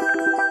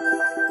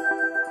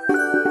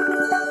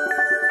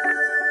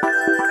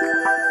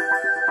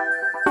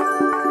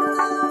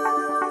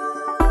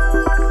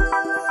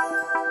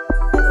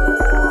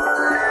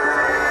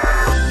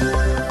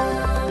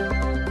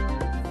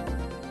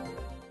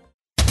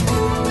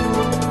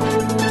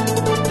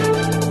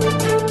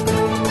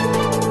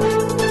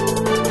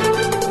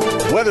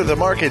 Whether the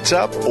market's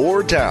up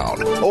or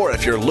down, or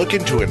if you're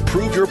looking to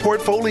improve your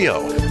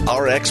portfolio,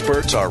 our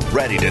experts are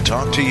ready to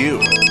talk to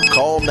you.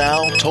 Call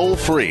now toll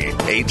free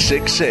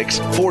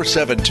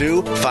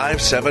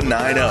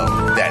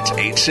 866-472-5790. That's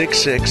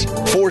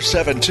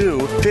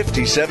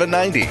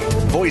 866-472-5790.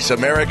 Voice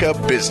America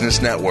Business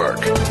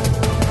Network.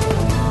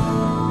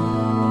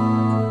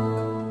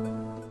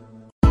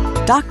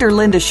 Dr.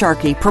 Linda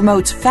Sharkey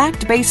promotes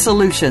fact-based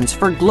solutions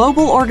for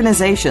global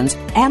organizations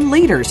and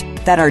leaders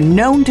that are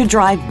known to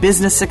drive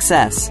business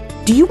success.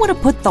 Do you want to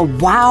put the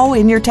wow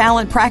in your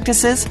talent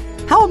practices?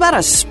 How about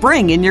a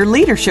spring in your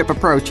leadership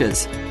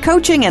approaches?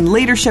 Coaching and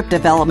leadership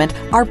development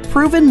are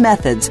proven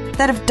methods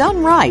that, if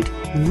done right,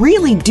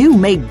 really do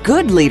make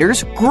good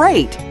leaders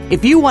great.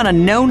 If you want a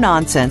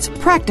no-nonsense,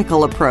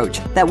 practical approach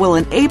that will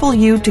enable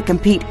you to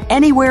compete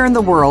anywhere in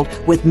the world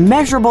with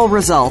measurable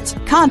results,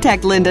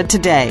 contact Linda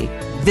today.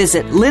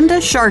 Visit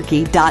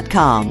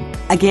lindasharkey.com.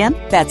 Again,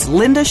 that's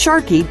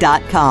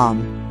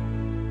lindasharkey.com.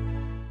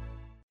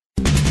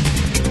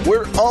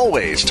 We're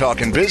always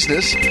talking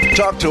business.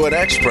 Talk to an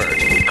expert.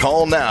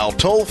 Call now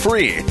toll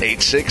free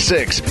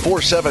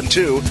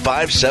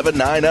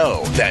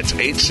 866-472-5790. That's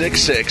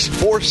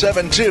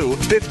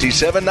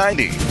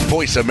 866-472-5790.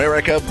 Voice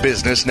America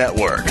Business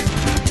Network.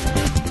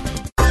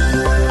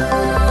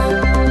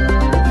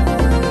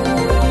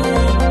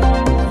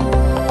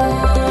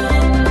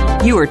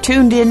 You are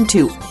tuned in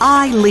to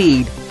I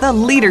Lead, the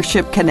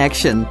Leadership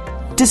Connection.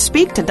 To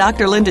speak to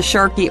Dr. Linda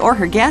Sharkey or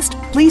her guest,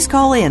 please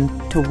call in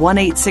to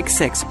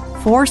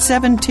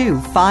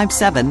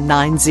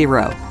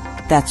 1-866-472-5790.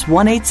 That's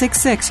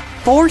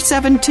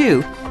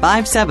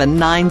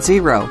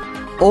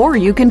 1-866-472-5790. Or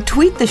you can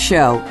tweet the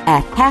show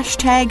at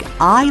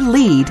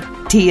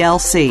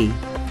 #ILeadTLC.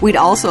 We'd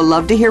also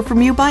love to hear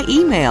from you by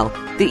email.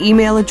 The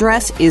email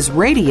address is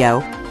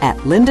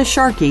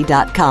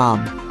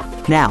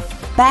radio@lindasharkey.com. Now,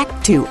 back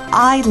to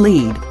I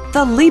Lead,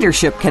 the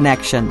Leadership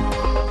Connection.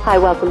 Hi,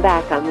 welcome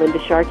back. I'm Linda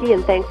Sharkey,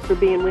 and thanks for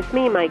being with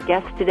me. My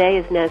guest today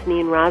is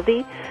Nazneen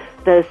Razi,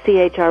 the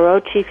CHRO,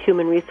 Chief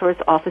Human Resource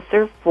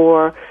Officer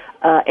for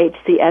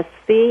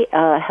HCSC,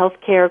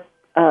 Healthcare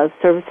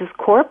Services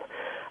Corp.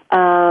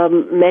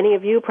 Many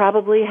of you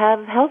probably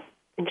have health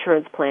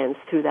insurance plans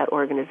through that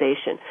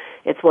organization.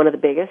 It's one of the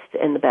biggest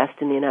and the best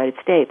in the United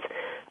States.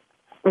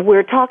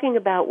 We're talking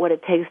about what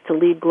it takes to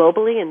lead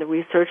globally and the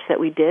research that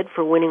we did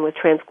for winning with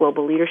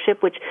Transglobal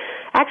Leadership, which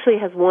actually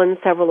has won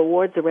several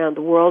awards around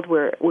the world.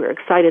 We're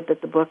excited that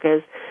the book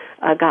has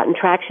gotten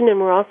traction, and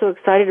we're also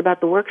excited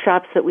about the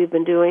workshops that we've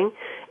been doing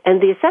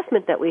and the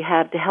assessment that we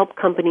have to help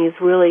companies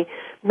really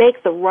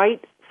make the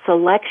right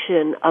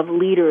selection of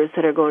leaders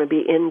that are going to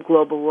be in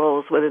global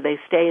roles, whether they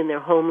stay in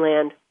their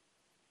homeland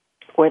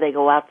or they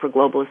go out for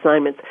global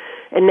assignments.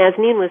 And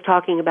Nazneen was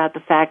talking about the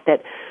fact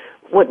that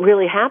what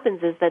really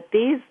happens is that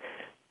these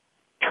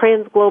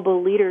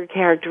transglobal leader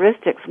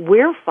characteristics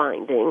we're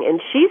finding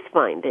and she's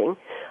finding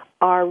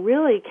are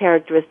really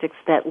characteristics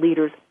that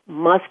leaders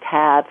must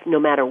have no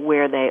matter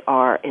where they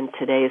are in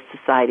today's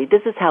society.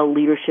 This is how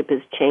leadership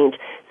has changed.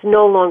 It's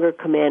no longer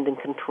command and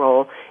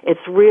control.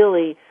 It's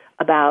really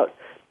about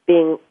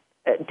being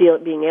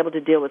able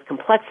to deal with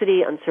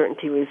complexity,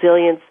 uncertainty,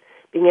 resilience,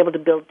 being able to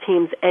build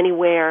teams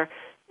anywhere,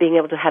 being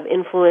able to have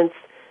influence,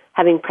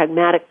 having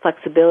pragmatic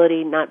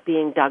flexibility, not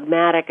being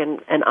dogmatic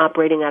and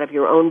operating out of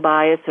your own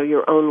bias or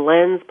your own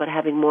lens, but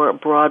having more a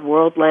broad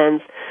world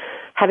lens,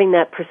 having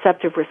that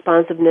perceptive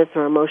responsiveness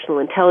or emotional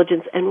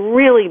intelligence, and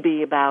really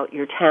be about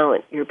your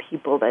talent, your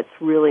people. That's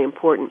really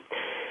important.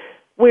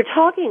 We're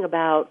talking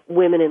about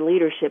women in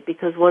leadership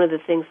because one of the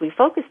things we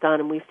focused on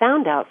and we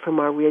found out from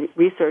our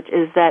research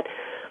is that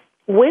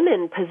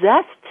women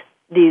possessed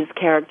these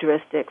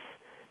characteristics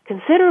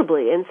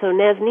considerably. And so,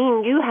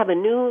 Nazneen, you have a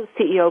new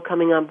CEO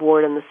coming on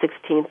board on the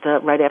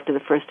 16th, right after the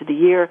first of the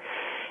year,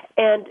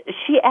 and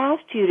she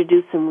asked you to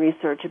do some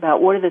research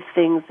about what are the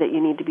things that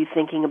you need to be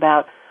thinking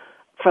about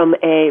from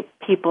a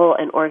people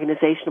and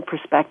organizational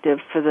perspective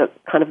for the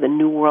kind of the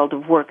new world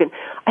of work. And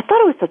I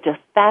thought it was such a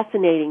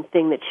fascinating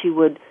thing that she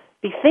would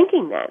be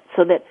thinking that,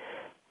 so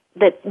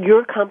that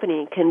your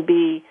company can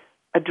be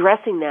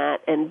addressing that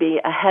and be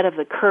ahead of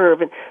the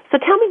curve. And so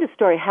tell me the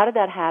story. How did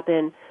that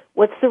happen?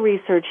 What's the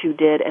research you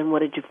did, and what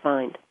did you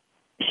find?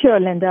 Sure,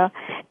 Linda.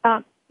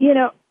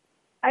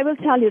 I will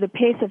tell you the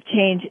pace of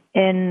change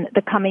in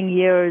the coming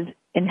years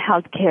in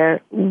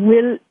healthcare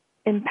will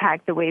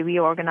impact the way we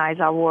organize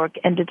our work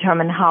and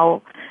determine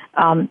how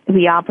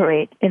we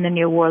operate in the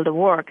new world of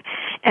work.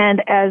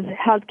 And as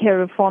healthcare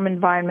reform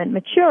environment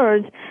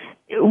matures,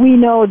 we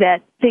know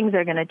that things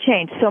are going to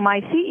change. So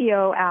my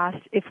CEO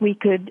asked if we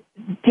could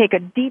take a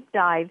deep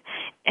dive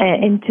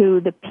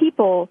into the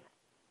people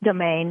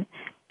domain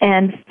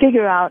and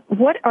figure out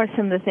what are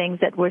some of the things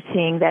that we're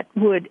seeing that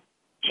would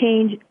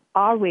change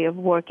our way of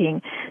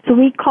working. So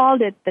we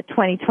called it the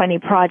 2020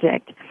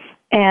 Project.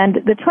 And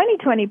the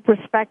 2020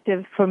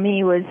 perspective for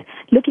me was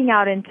looking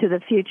out into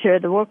the future,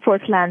 the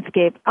workforce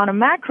landscape. On a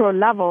macro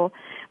level,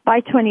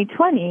 by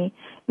 2020,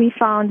 we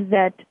found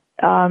that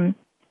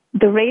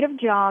the rate of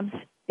jobs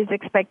is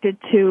expected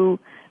to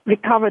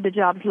recover the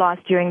jobs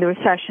lost during the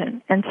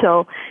recession. And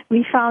so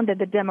we found that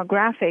the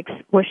demographics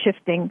were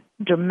shifting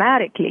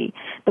dramatically.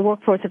 The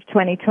workforce of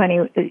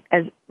 2020,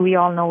 as we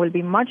all know, will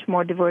be much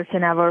more diverse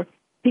than ever.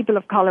 People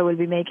of color will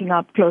be making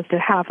up close to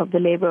half of the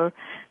labor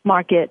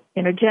market.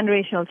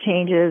 Generational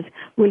changes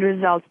will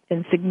result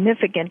in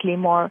significantly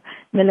more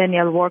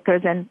millennial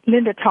workers. And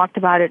Linda talked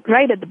about it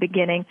right at the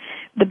beginning.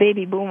 The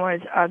baby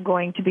boomers are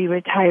going to be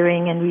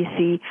retiring, and we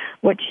see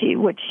what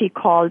she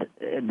called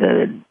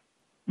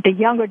the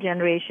younger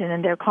generation,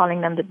 and they're calling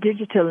them the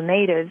digital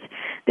natives.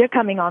 They're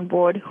coming on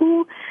board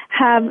who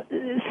have,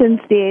 since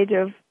the age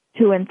of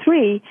 2 and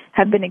 3,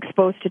 have been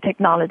exposed to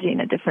technology in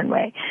a different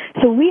way.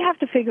 So we have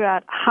to figure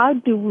out, how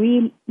do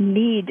we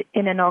lead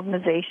in an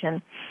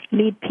organization,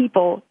 lead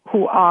people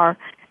who are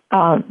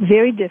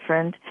very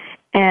different.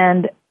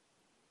 And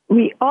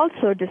we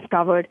also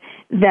discovered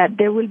that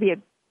there will be a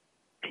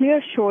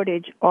clear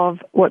shortage of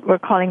what we're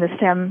calling the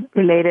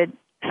STEM-related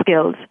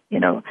skills.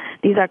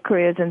 These are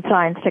careers in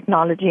science,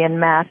 technology, and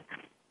math.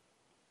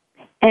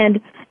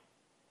 And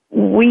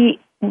we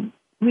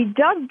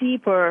dug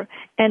deeper,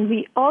 and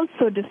we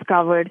also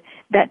discovered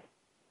that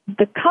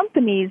the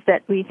companies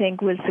that we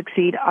think will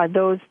succeed are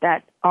those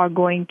that are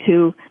going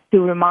to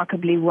do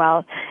remarkably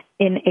well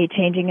in a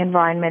changing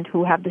environment,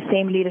 who have the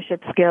same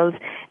leadership skills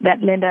that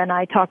Linda and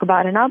I talk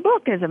about in our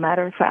book, as a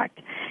matter of fact.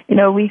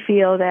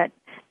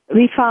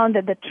 We found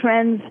that the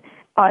trends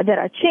that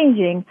are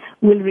changing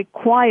will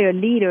require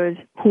leaders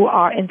who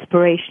are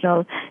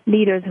inspirational,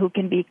 leaders who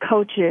can be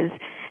coaches,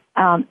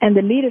 and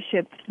the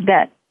leadership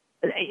that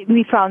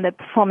we found that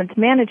performance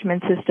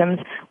management systems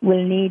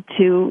will need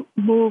to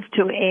move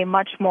to a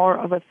much more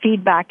of a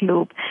feedback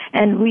loop.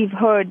 And we've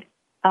heard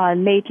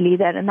lately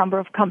that a number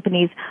of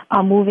companies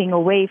are moving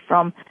away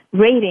from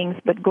ratings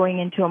but going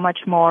into a much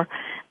more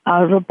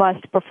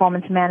robust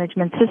performance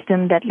management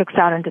system that looks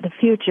out into the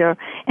future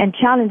and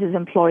challenges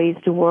employees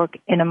to work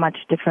in a much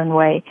different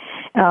way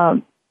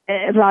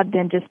rather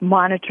than just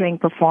monitoring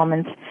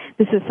performance.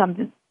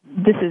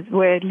 This is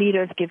where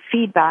leaders give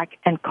feedback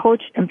and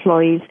coach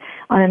employees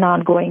on an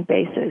ongoing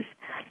basis.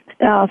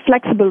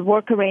 Flexible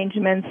work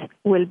arrangements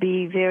will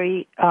be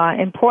very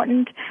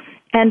important.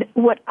 And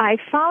what I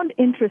found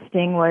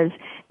interesting was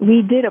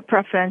we did a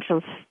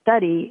preferential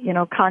study,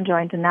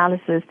 conjoint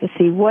analysis, to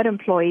see what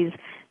employees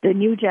the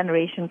new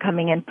generation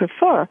coming in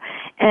prefer.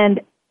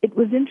 And it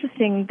was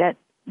interesting that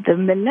the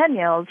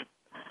millennials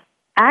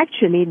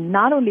actually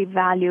not only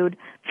valued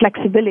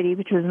flexibility,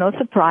 which was no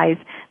surprise.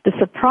 The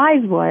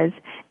surprise was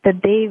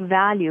that they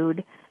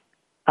valued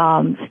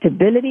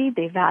stability,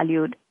 they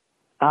valued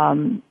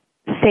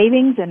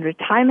savings and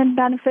retirement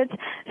benefits.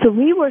 So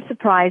we were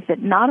surprised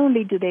that not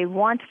only do they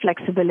want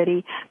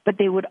flexibility, but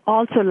they would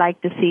also like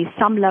to see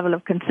some level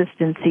of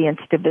consistency and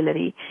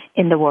stability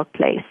in the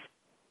workplace.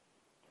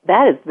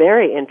 That is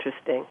very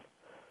interesting.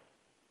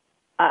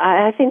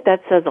 I think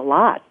that says a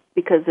lot,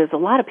 because there's a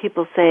lot of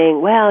people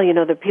saying, well,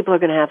 the people are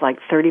going to have like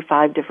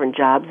 35 different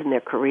jobs in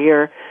their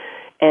career,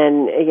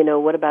 And,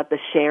 what about the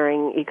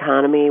sharing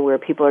economy where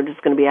people are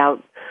just going to be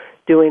out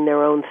doing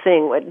their own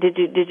thing? Did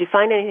you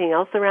find anything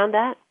else around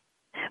that?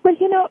 Well,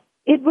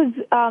 it was,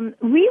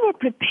 we were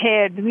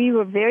prepared. We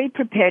were very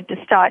prepared to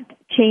start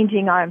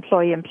changing our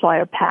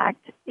employee-employer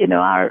pact,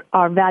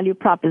 our value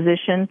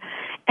proposition.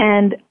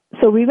 And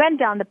so we went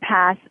down the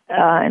path,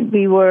 and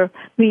we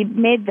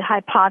made the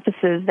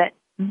hypothesis that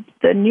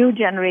the new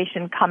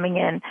generation coming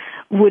in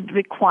would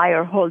require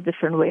a whole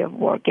different way of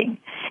working.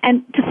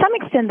 And to some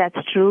extent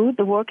that's true.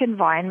 The work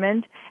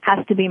environment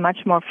has to be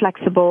much more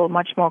flexible,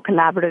 much more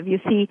collaborative. You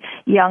see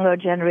younger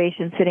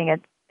generations sitting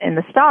in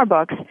the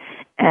Starbucks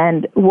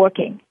and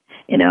working,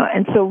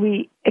 and so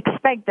we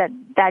expect that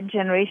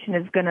generation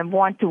is going to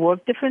want to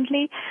work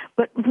differently.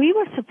 But we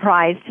were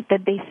surprised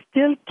that they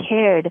still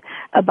cared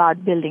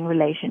about building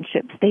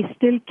relationships. They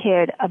still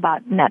cared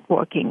about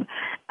networking,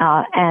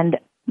 and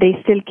they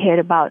still cared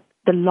about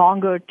the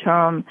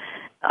longer-term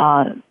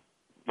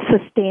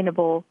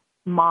sustainable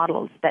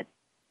models that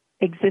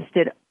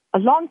existed a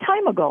long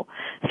time ago.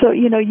 So,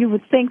 you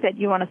would think that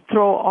you want to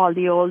throw all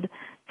the old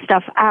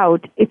stuff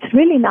out. It's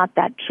really not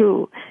that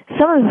true.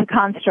 Some of the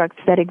constructs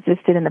that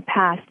existed in the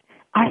past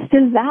are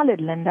still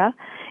valid, Linda.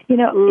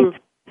 It's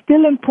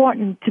still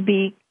important to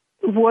be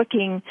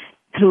working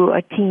through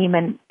a team,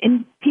 and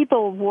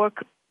people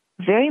work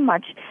very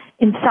much,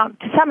 to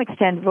some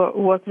extent,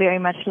 work very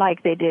much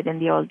like they did in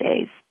the old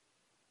days.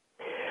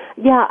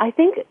 Yeah, I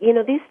think,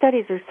 these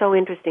studies are so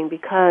interesting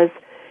because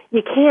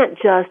you can't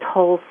just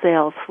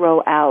wholesale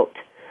throw out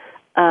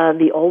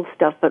the old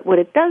stuff. But what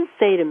it does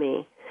say to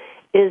me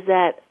is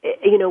that,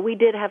 we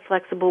did have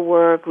flexible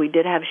work, we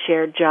did have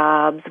shared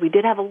jobs, we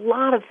did have a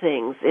lot of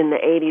things in the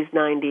 80s,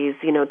 90s,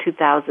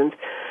 2000s.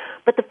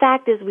 But the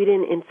fact is we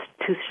didn't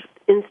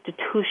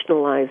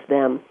institutionalize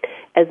them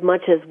as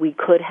much as we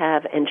could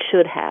have and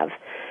should have.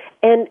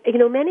 And,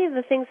 many of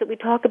the things that we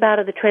talk about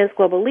of the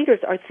Transglobal leaders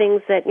are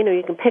things that,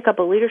 you can pick up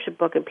a leadership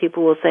book and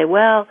people will say,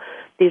 well,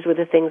 these were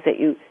the things that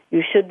you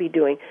should be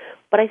doing.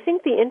 But I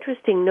think the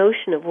interesting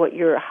notion of what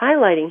you're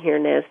highlighting here,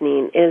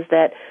 Nazneen, is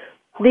that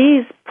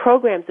these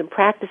programs and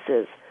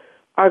practices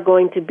are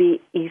going to be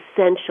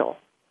essential,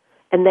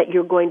 and that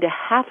you're going to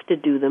have to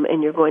do them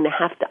and you're going to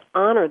have to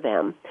honor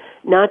them,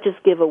 not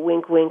just give a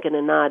wink, wink, and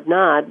a nod,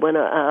 nod when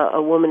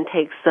a woman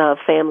takes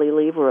family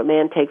leave or a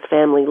man takes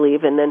family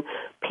leave and then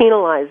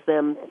penalize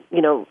them,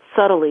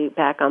 subtly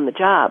back on the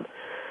job.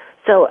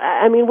 So,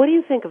 what do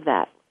you think of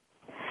that?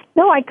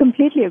 No, I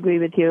completely agree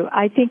with you.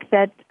 I think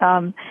that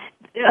a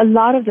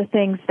lot of the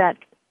things that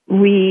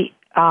we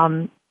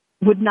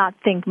would not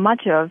think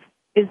much of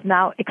is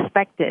now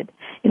expected.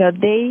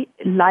 They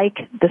like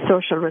the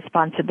social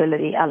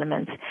responsibility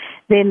elements.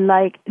 The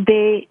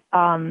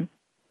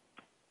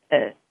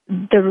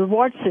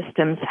reward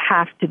systems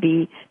have to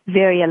be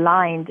very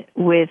aligned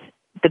with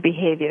the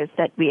behaviors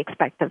that we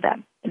expect of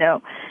them.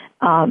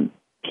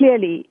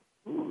 Clearly,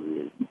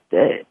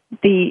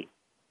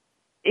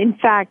 in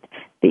fact,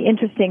 the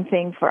interesting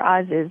thing for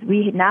us is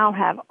we now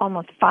have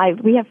five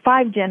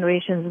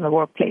generations in the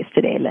workplace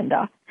today,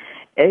 Linda.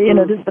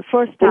 This is the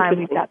first time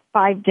we've got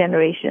 5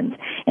 generations.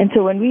 And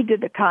so when we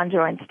did the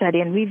conjoint study,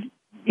 and we've,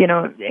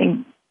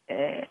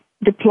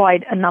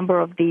 deployed a number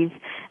of these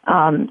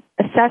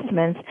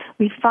assessments,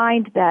 we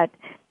find that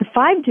the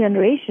 5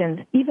 generations,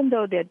 even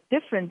though they're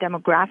different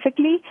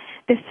demographically,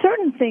 there's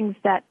certain things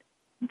that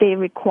they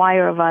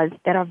require of us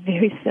that are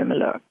very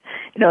similar.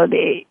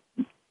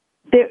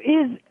 There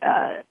is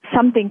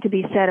something to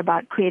be said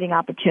about creating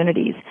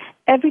opportunities.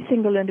 Every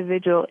single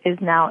individual is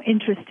now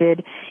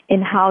interested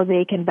in how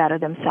they can better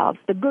themselves,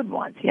 the good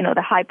ones,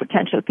 the high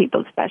potential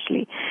people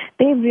especially.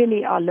 They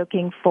really are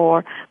looking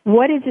for,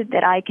 what is it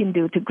that I can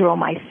do to grow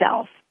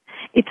myself?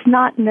 It's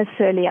not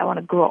necessarily I want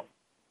to grow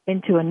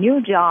into a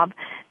new job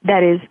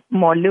that is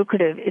more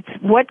lucrative. It's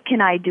what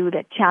can I do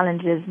that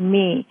challenges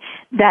me,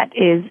 that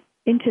is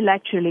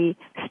intellectually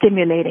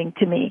stimulating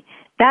to me.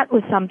 That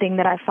was something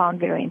that I found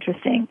very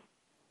interesting.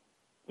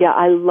 Yeah,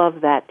 I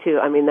love that too.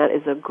 That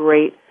is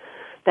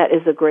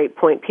a great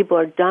point. People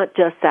are not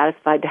just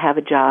satisfied to have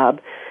a job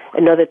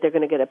and know that they're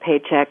going to get a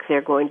paycheck. They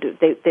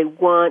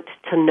want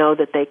to know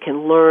that they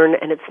can learn,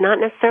 and it's not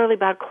necessarily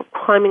about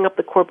climbing up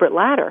the corporate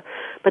ladder,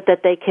 but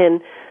that they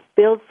can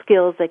build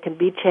skills, they can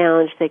be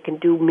challenged, they can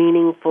do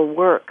meaningful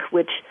work,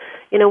 which,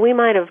 we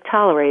might have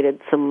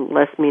tolerated some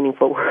less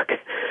meaningful work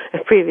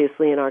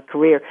previously in our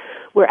career.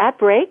 We're at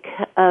break.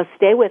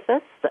 Stay with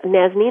us.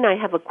 Nazneen, I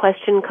have a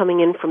question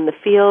coming in from the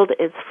field.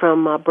 It's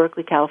from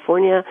Berkeley,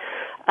 California.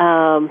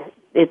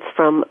 It's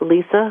from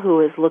Lisa,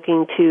 who is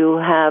looking to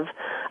have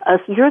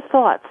your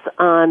thoughts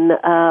on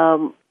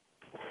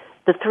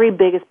the 3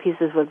 biggest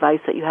pieces of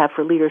advice that you have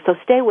for leaders. So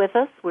stay with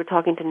us. We're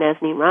talking to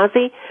Nazneen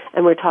Razi,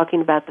 and we're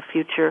talking about the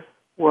future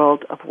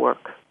world of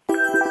work.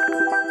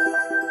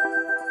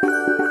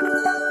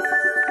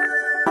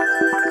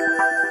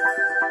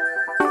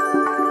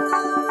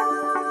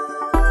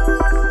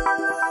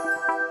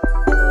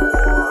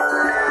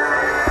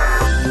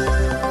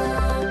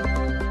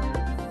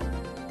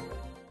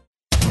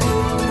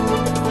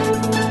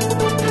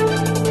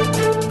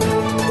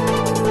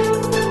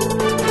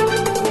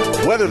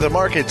 Whether the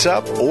market's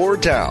up or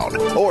down,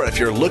 or if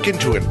you're looking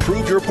to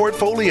improve your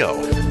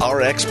portfolio, our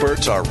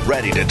experts are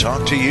ready to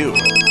talk to you.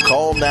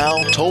 Call now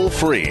toll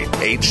free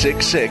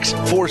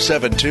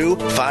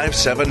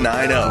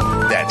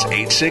 866-472-5790. That's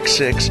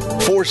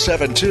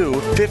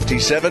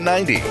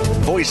 866-472-5790.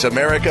 Voice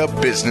America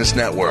Business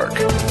Network.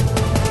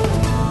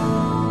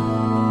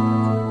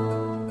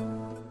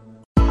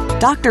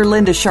 Dr.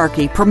 Linda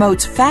Sharkey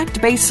promotes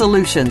fact-based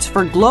solutions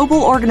for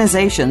global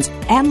organizations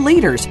and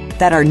leaders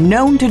that are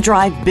known to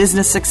drive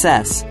business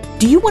success.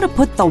 Do you want to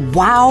put the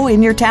wow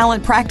in your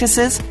talent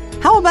practices?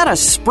 How about a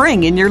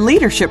spring in your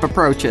leadership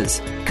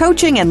approaches?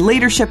 Coaching and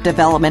leadership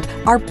development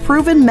are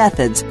proven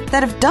methods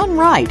that, if done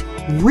right,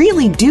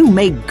 really do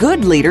make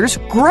good leaders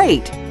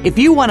great. If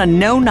you want a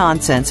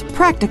no-nonsense,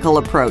 practical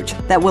approach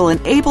that will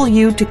enable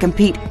you to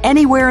compete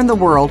anywhere in the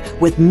world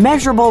with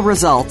measurable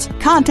results,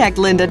 contact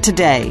Linda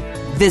today.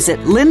 Visit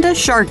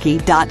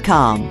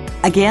lindasharkey.com.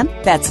 Again,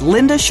 that's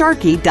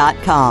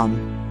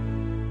lindasharkey.com.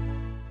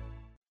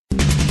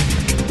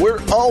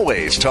 We're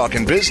always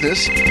talking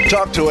business.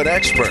 Talk to an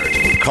expert.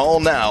 Call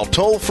now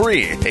toll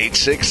free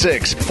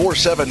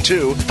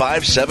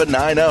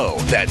 866-472-5790.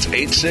 That's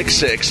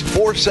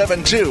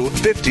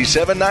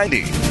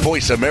 866-472-5790.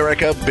 Voice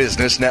America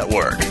Business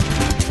Network.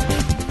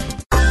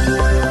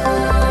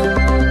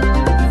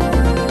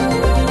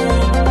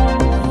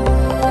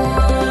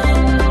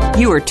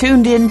 You are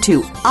tuned in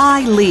to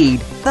I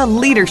Lead, the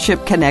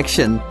Leadership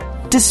Connection.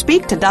 To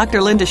speak to Dr.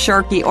 Linda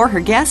Sharkey or her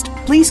guest,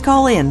 please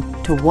call in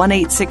to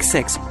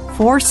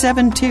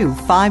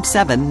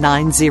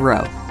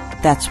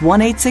 1-866-472-5790. That's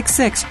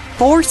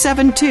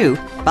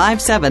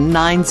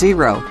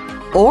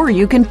 1-866-472-5790. Or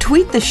you can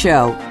tweet the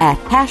show at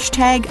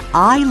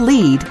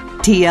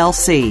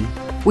 #ILeadTLC.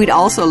 We'd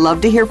also love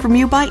to hear from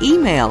you by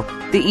email.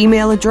 The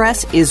email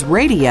address is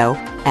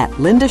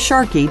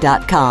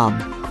radio@lindasharkey.com.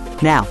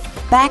 Now,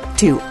 back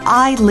to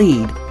I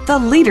Lead, the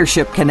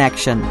Leadership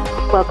Connection.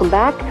 Welcome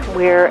back.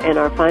 We're in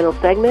our final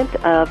segment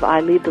of I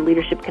Lead the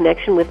Leadership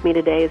Connection. With me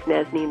today is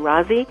Nazneen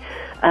Razi,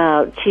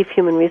 Chief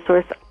Human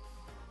Resource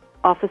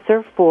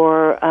Officer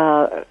for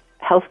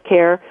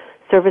Healthcare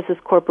Services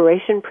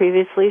Corporation.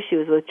 Previously, she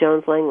was with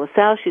Jones Lang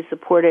LaSalle. She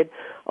supported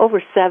over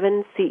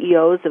 7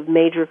 CEOs of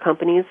major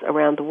companies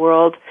around the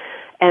world.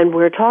 And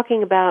we're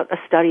talking about a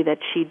study that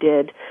she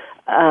did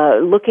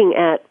looking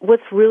at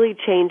what's really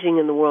changing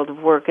in the world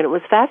of work. And it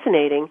was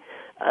fascinating,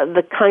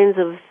 the kinds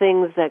of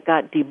things that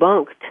got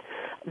debunked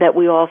that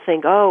we all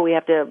think, oh, we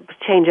have to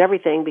change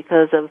everything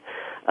because of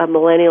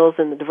millennials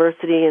and the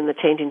diversity and the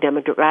changing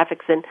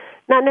demographics, and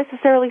not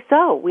necessarily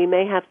so. We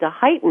may have to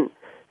heighten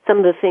some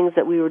of the things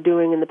that we were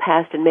doing in the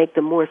past and make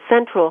them more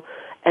central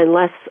and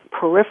less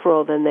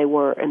peripheral than they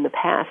were in the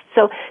past.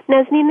 So,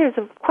 Nazneen, there's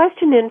a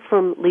question in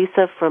from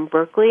Lisa from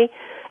Berkeley,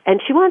 and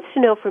she wants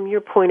to know from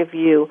your point of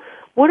view,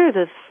 what are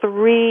the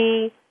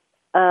 3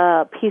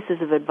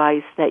 pieces of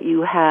advice that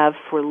you have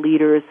for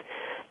leaders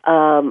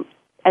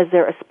as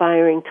they're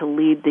aspiring to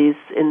lead these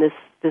in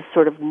this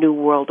sort of new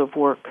world of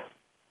work?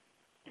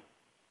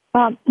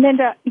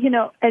 Linda,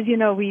 as you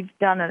know, we've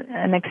done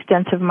an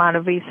extensive amount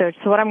of research.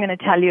 So what I'm going to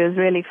tell you is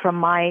really from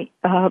my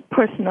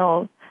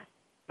personal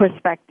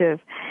perspective.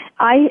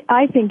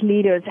 I think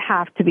leaders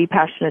have to be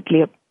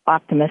passionately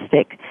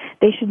optimistic.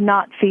 They should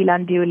not feel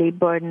unduly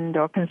burdened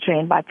or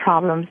constrained by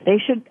problems. They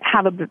should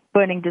have a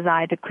burning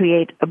desire to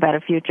create a better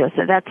future.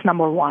 So that's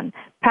number 1,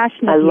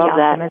 passionately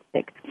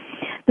optimistic.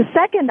 The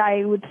second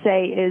I would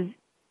say is,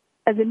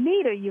 as a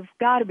leader, you've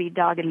got to be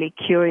doggedly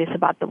curious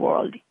about the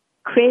world.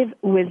 Crave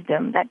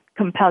wisdom that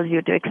compels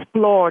you to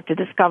explore, to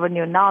discover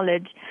new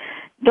knowledge.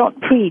 Don't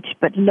preach,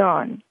 but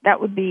learn. That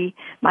would be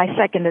my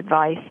second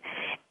advice.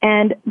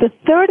 And the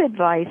third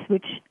advice,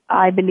 which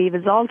I believe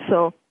is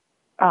also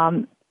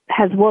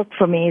has worked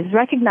for me, is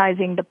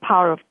recognizing the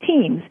power of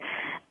teams.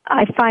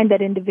 I find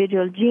that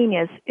individual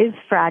genius is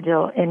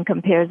fragile in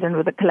comparison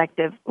with the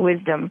collective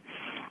wisdom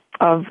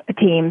of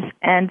teams.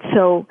 And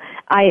so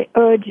I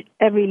urge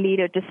every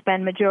leader to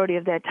spend majority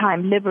of their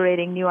time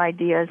liberating new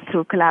ideas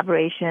through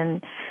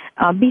collaboration,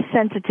 be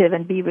sensitive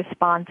and be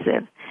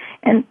responsive.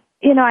 And,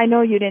 I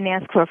know you didn't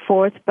ask for a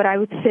fourth, but I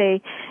would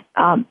say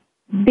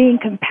being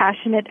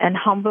compassionate and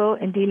humble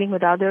in dealing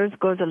with others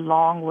goes a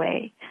long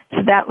way.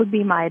 So that would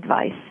be my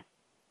advice.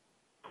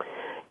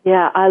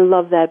 Yeah, I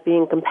love that,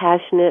 being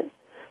compassionate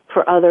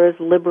for others,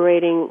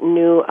 liberating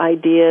new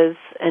ideas,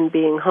 and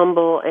being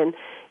humble. And,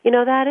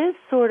 that is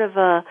sort of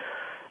a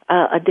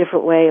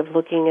different way of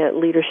looking at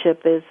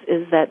leadership is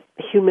that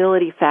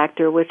humility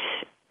factor, which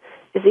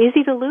is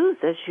easy to lose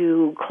as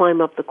you climb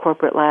up the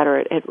corporate ladder.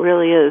 It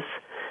really is,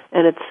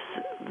 and it's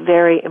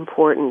very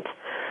important.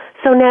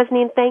 So,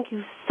 Nazneen, thank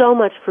you so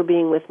much for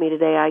being with me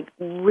today. I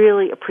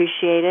really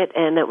appreciate it,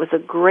 and it was a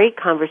great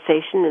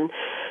conversation. And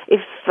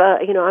if,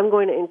 I'm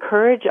going to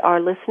encourage our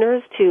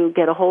listeners to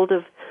get a hold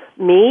of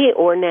me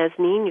or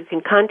Nazneen. You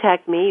can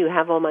contact me. You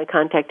have all my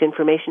contact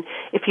information.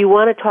 If you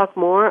want to talk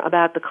more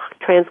about the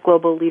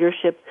Transglobal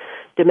Leadership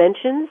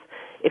Dimensions,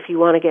 if you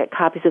want to get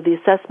copies of the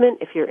assessment,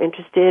 if you're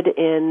interested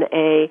in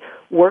a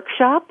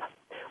workshop,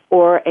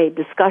 or a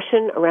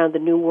discussion around the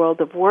new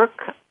world of work.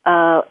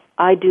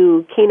 I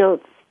do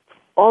keynotes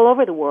all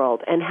over the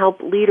world and help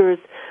leaders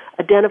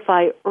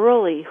identify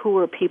early who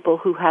are people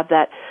who have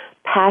that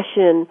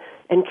passion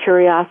and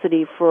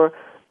curiosity for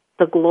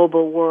the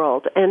global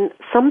world. And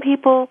some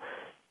people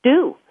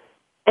do.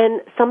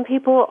 And some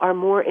people are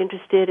more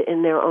interested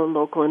in their own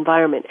local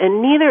environment.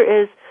 And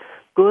neither is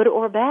good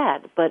or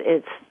bad, but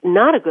it's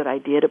not a good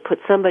idea to put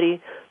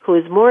somebody who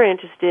is more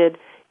interested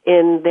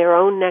in their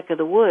own neck of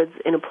the woods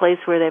in a place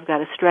where they've got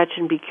to stretch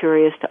and be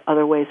curious to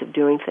other ways of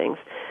doing things.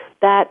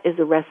 That is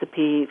a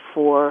recipe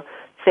for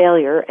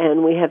failure,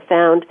 and we have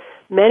found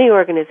many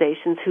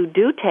organizations who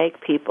do take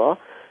people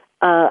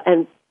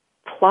and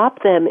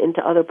plop them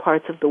into other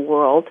parts of the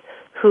world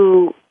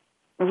who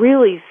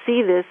really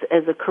see this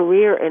as a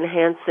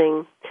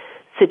career-enhancing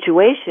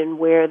situation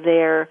where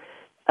they're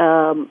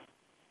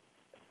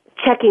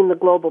checking the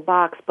global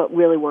box but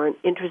really weren't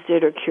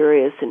interested or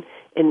curious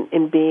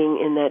in being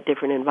in that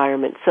different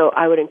environment. So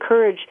I would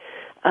encourage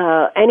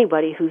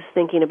anybody who's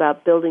thinking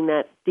about building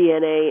that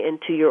DNA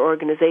into your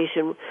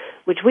organization,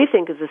 which we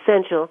think is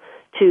essential,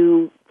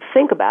 to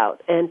think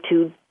about and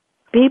to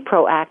be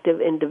proactive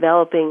in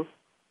developing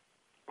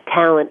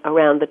talent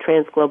around the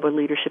Transglobal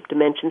Leadership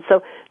dimension.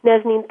 So,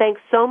 Nazneen, thanks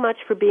so much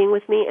for being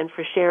with me and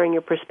for sharing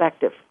your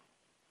perspective.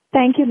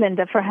 Thank you,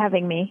 Linda, for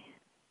having me.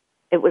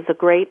 It was a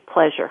great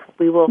pleasure.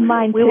 We will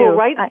Mine we too. will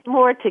write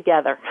more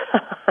together.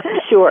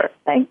 Sure.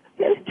 Thank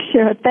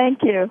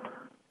you.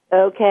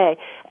 Okay.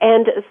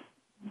 And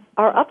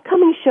our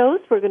upcoming shows,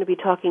 we're going to be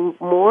talking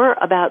more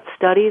about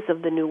studies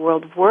of the New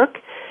World of Work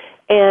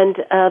and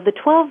the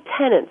 12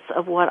 tenets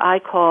of what I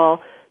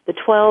call the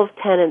 12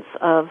 tenets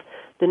of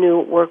the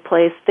new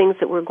workplace, things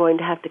that we're going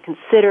to have to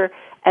consider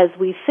as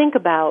we think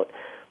about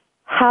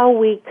how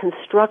we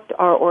construct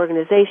our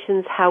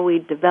organizations, how we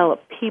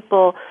develop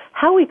people,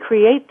 how we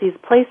create these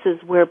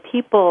places where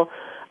people's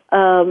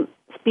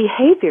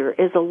behavior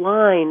is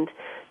aligned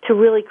to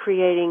really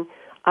creating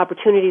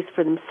opportunities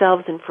for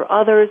themselves and for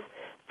others,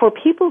 for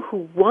people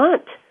who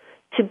want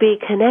to be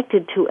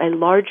connected to a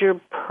larger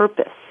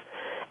purpose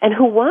and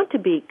who want to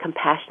be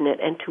compassionate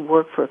and to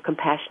work for a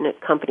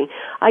compassionate company.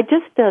 I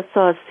just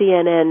saw a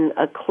CNN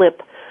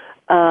clip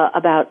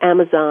about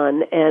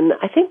Amazon, and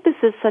I think this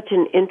is such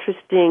an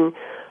interesting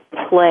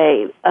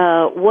play.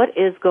 What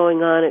is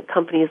going on at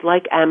companies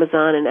like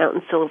Amazon and out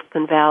in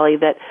Silicon Valley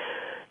that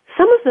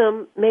some of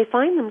them may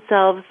find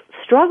themselves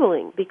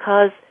struggling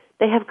because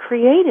they have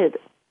created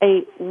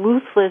a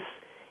ruthless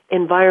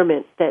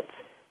environment that's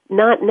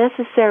not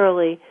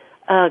necessarily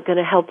going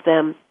to help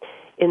them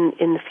in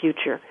the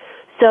future.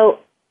 So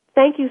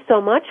thank you so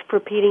much for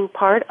being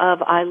part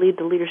of I Lead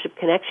the Leadership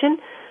Connection,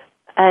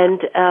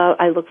 and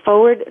I look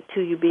forward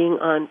to you being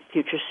on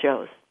future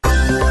shows.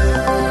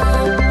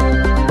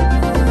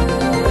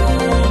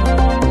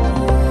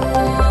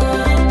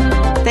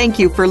 Thank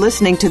you for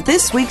listening to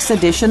this week's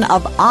edition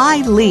of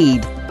I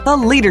Lead, the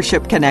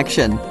Leadership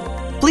Connection.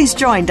 Please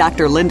join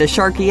Dr. Linda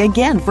Sharkey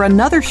again for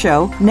another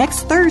show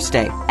next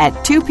Thursday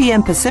at 2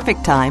 p.m.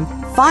 Pacific Time,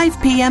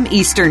 5 p.m.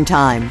 Eastern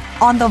Time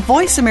on the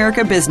Voice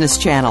America Business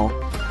Channel.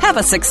 Have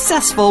a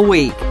successful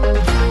week.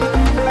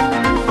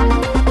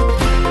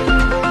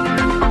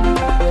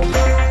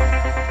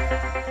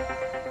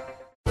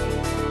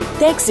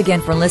 Thanks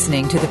again for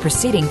listening to the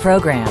preceding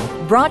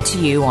program, brought to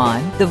you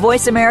on the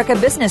Voice America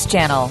Business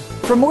Channel.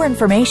 For more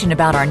information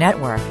about our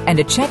network and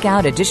to check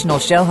out additional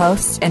show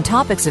hosts and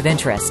topics of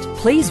interest,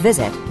 please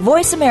visit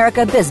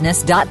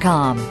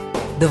voiceamericabusiness.com.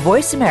 The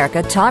Voice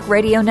America Talk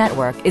Radio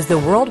Network is the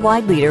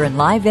worldwide leader in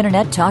live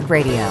Internet talk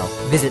radio.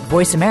 Visit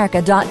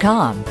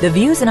voiceamerica.com. The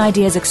views and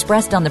ideas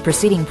expressed on the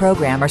preceding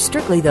program are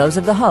strictly those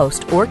of the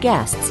host or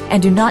guests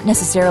and do not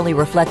necessarily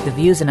reflect the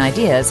views and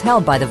ideas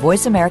held by the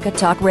Voice America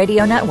Talk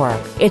Radio Network,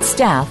 its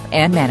staff,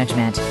 and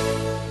management.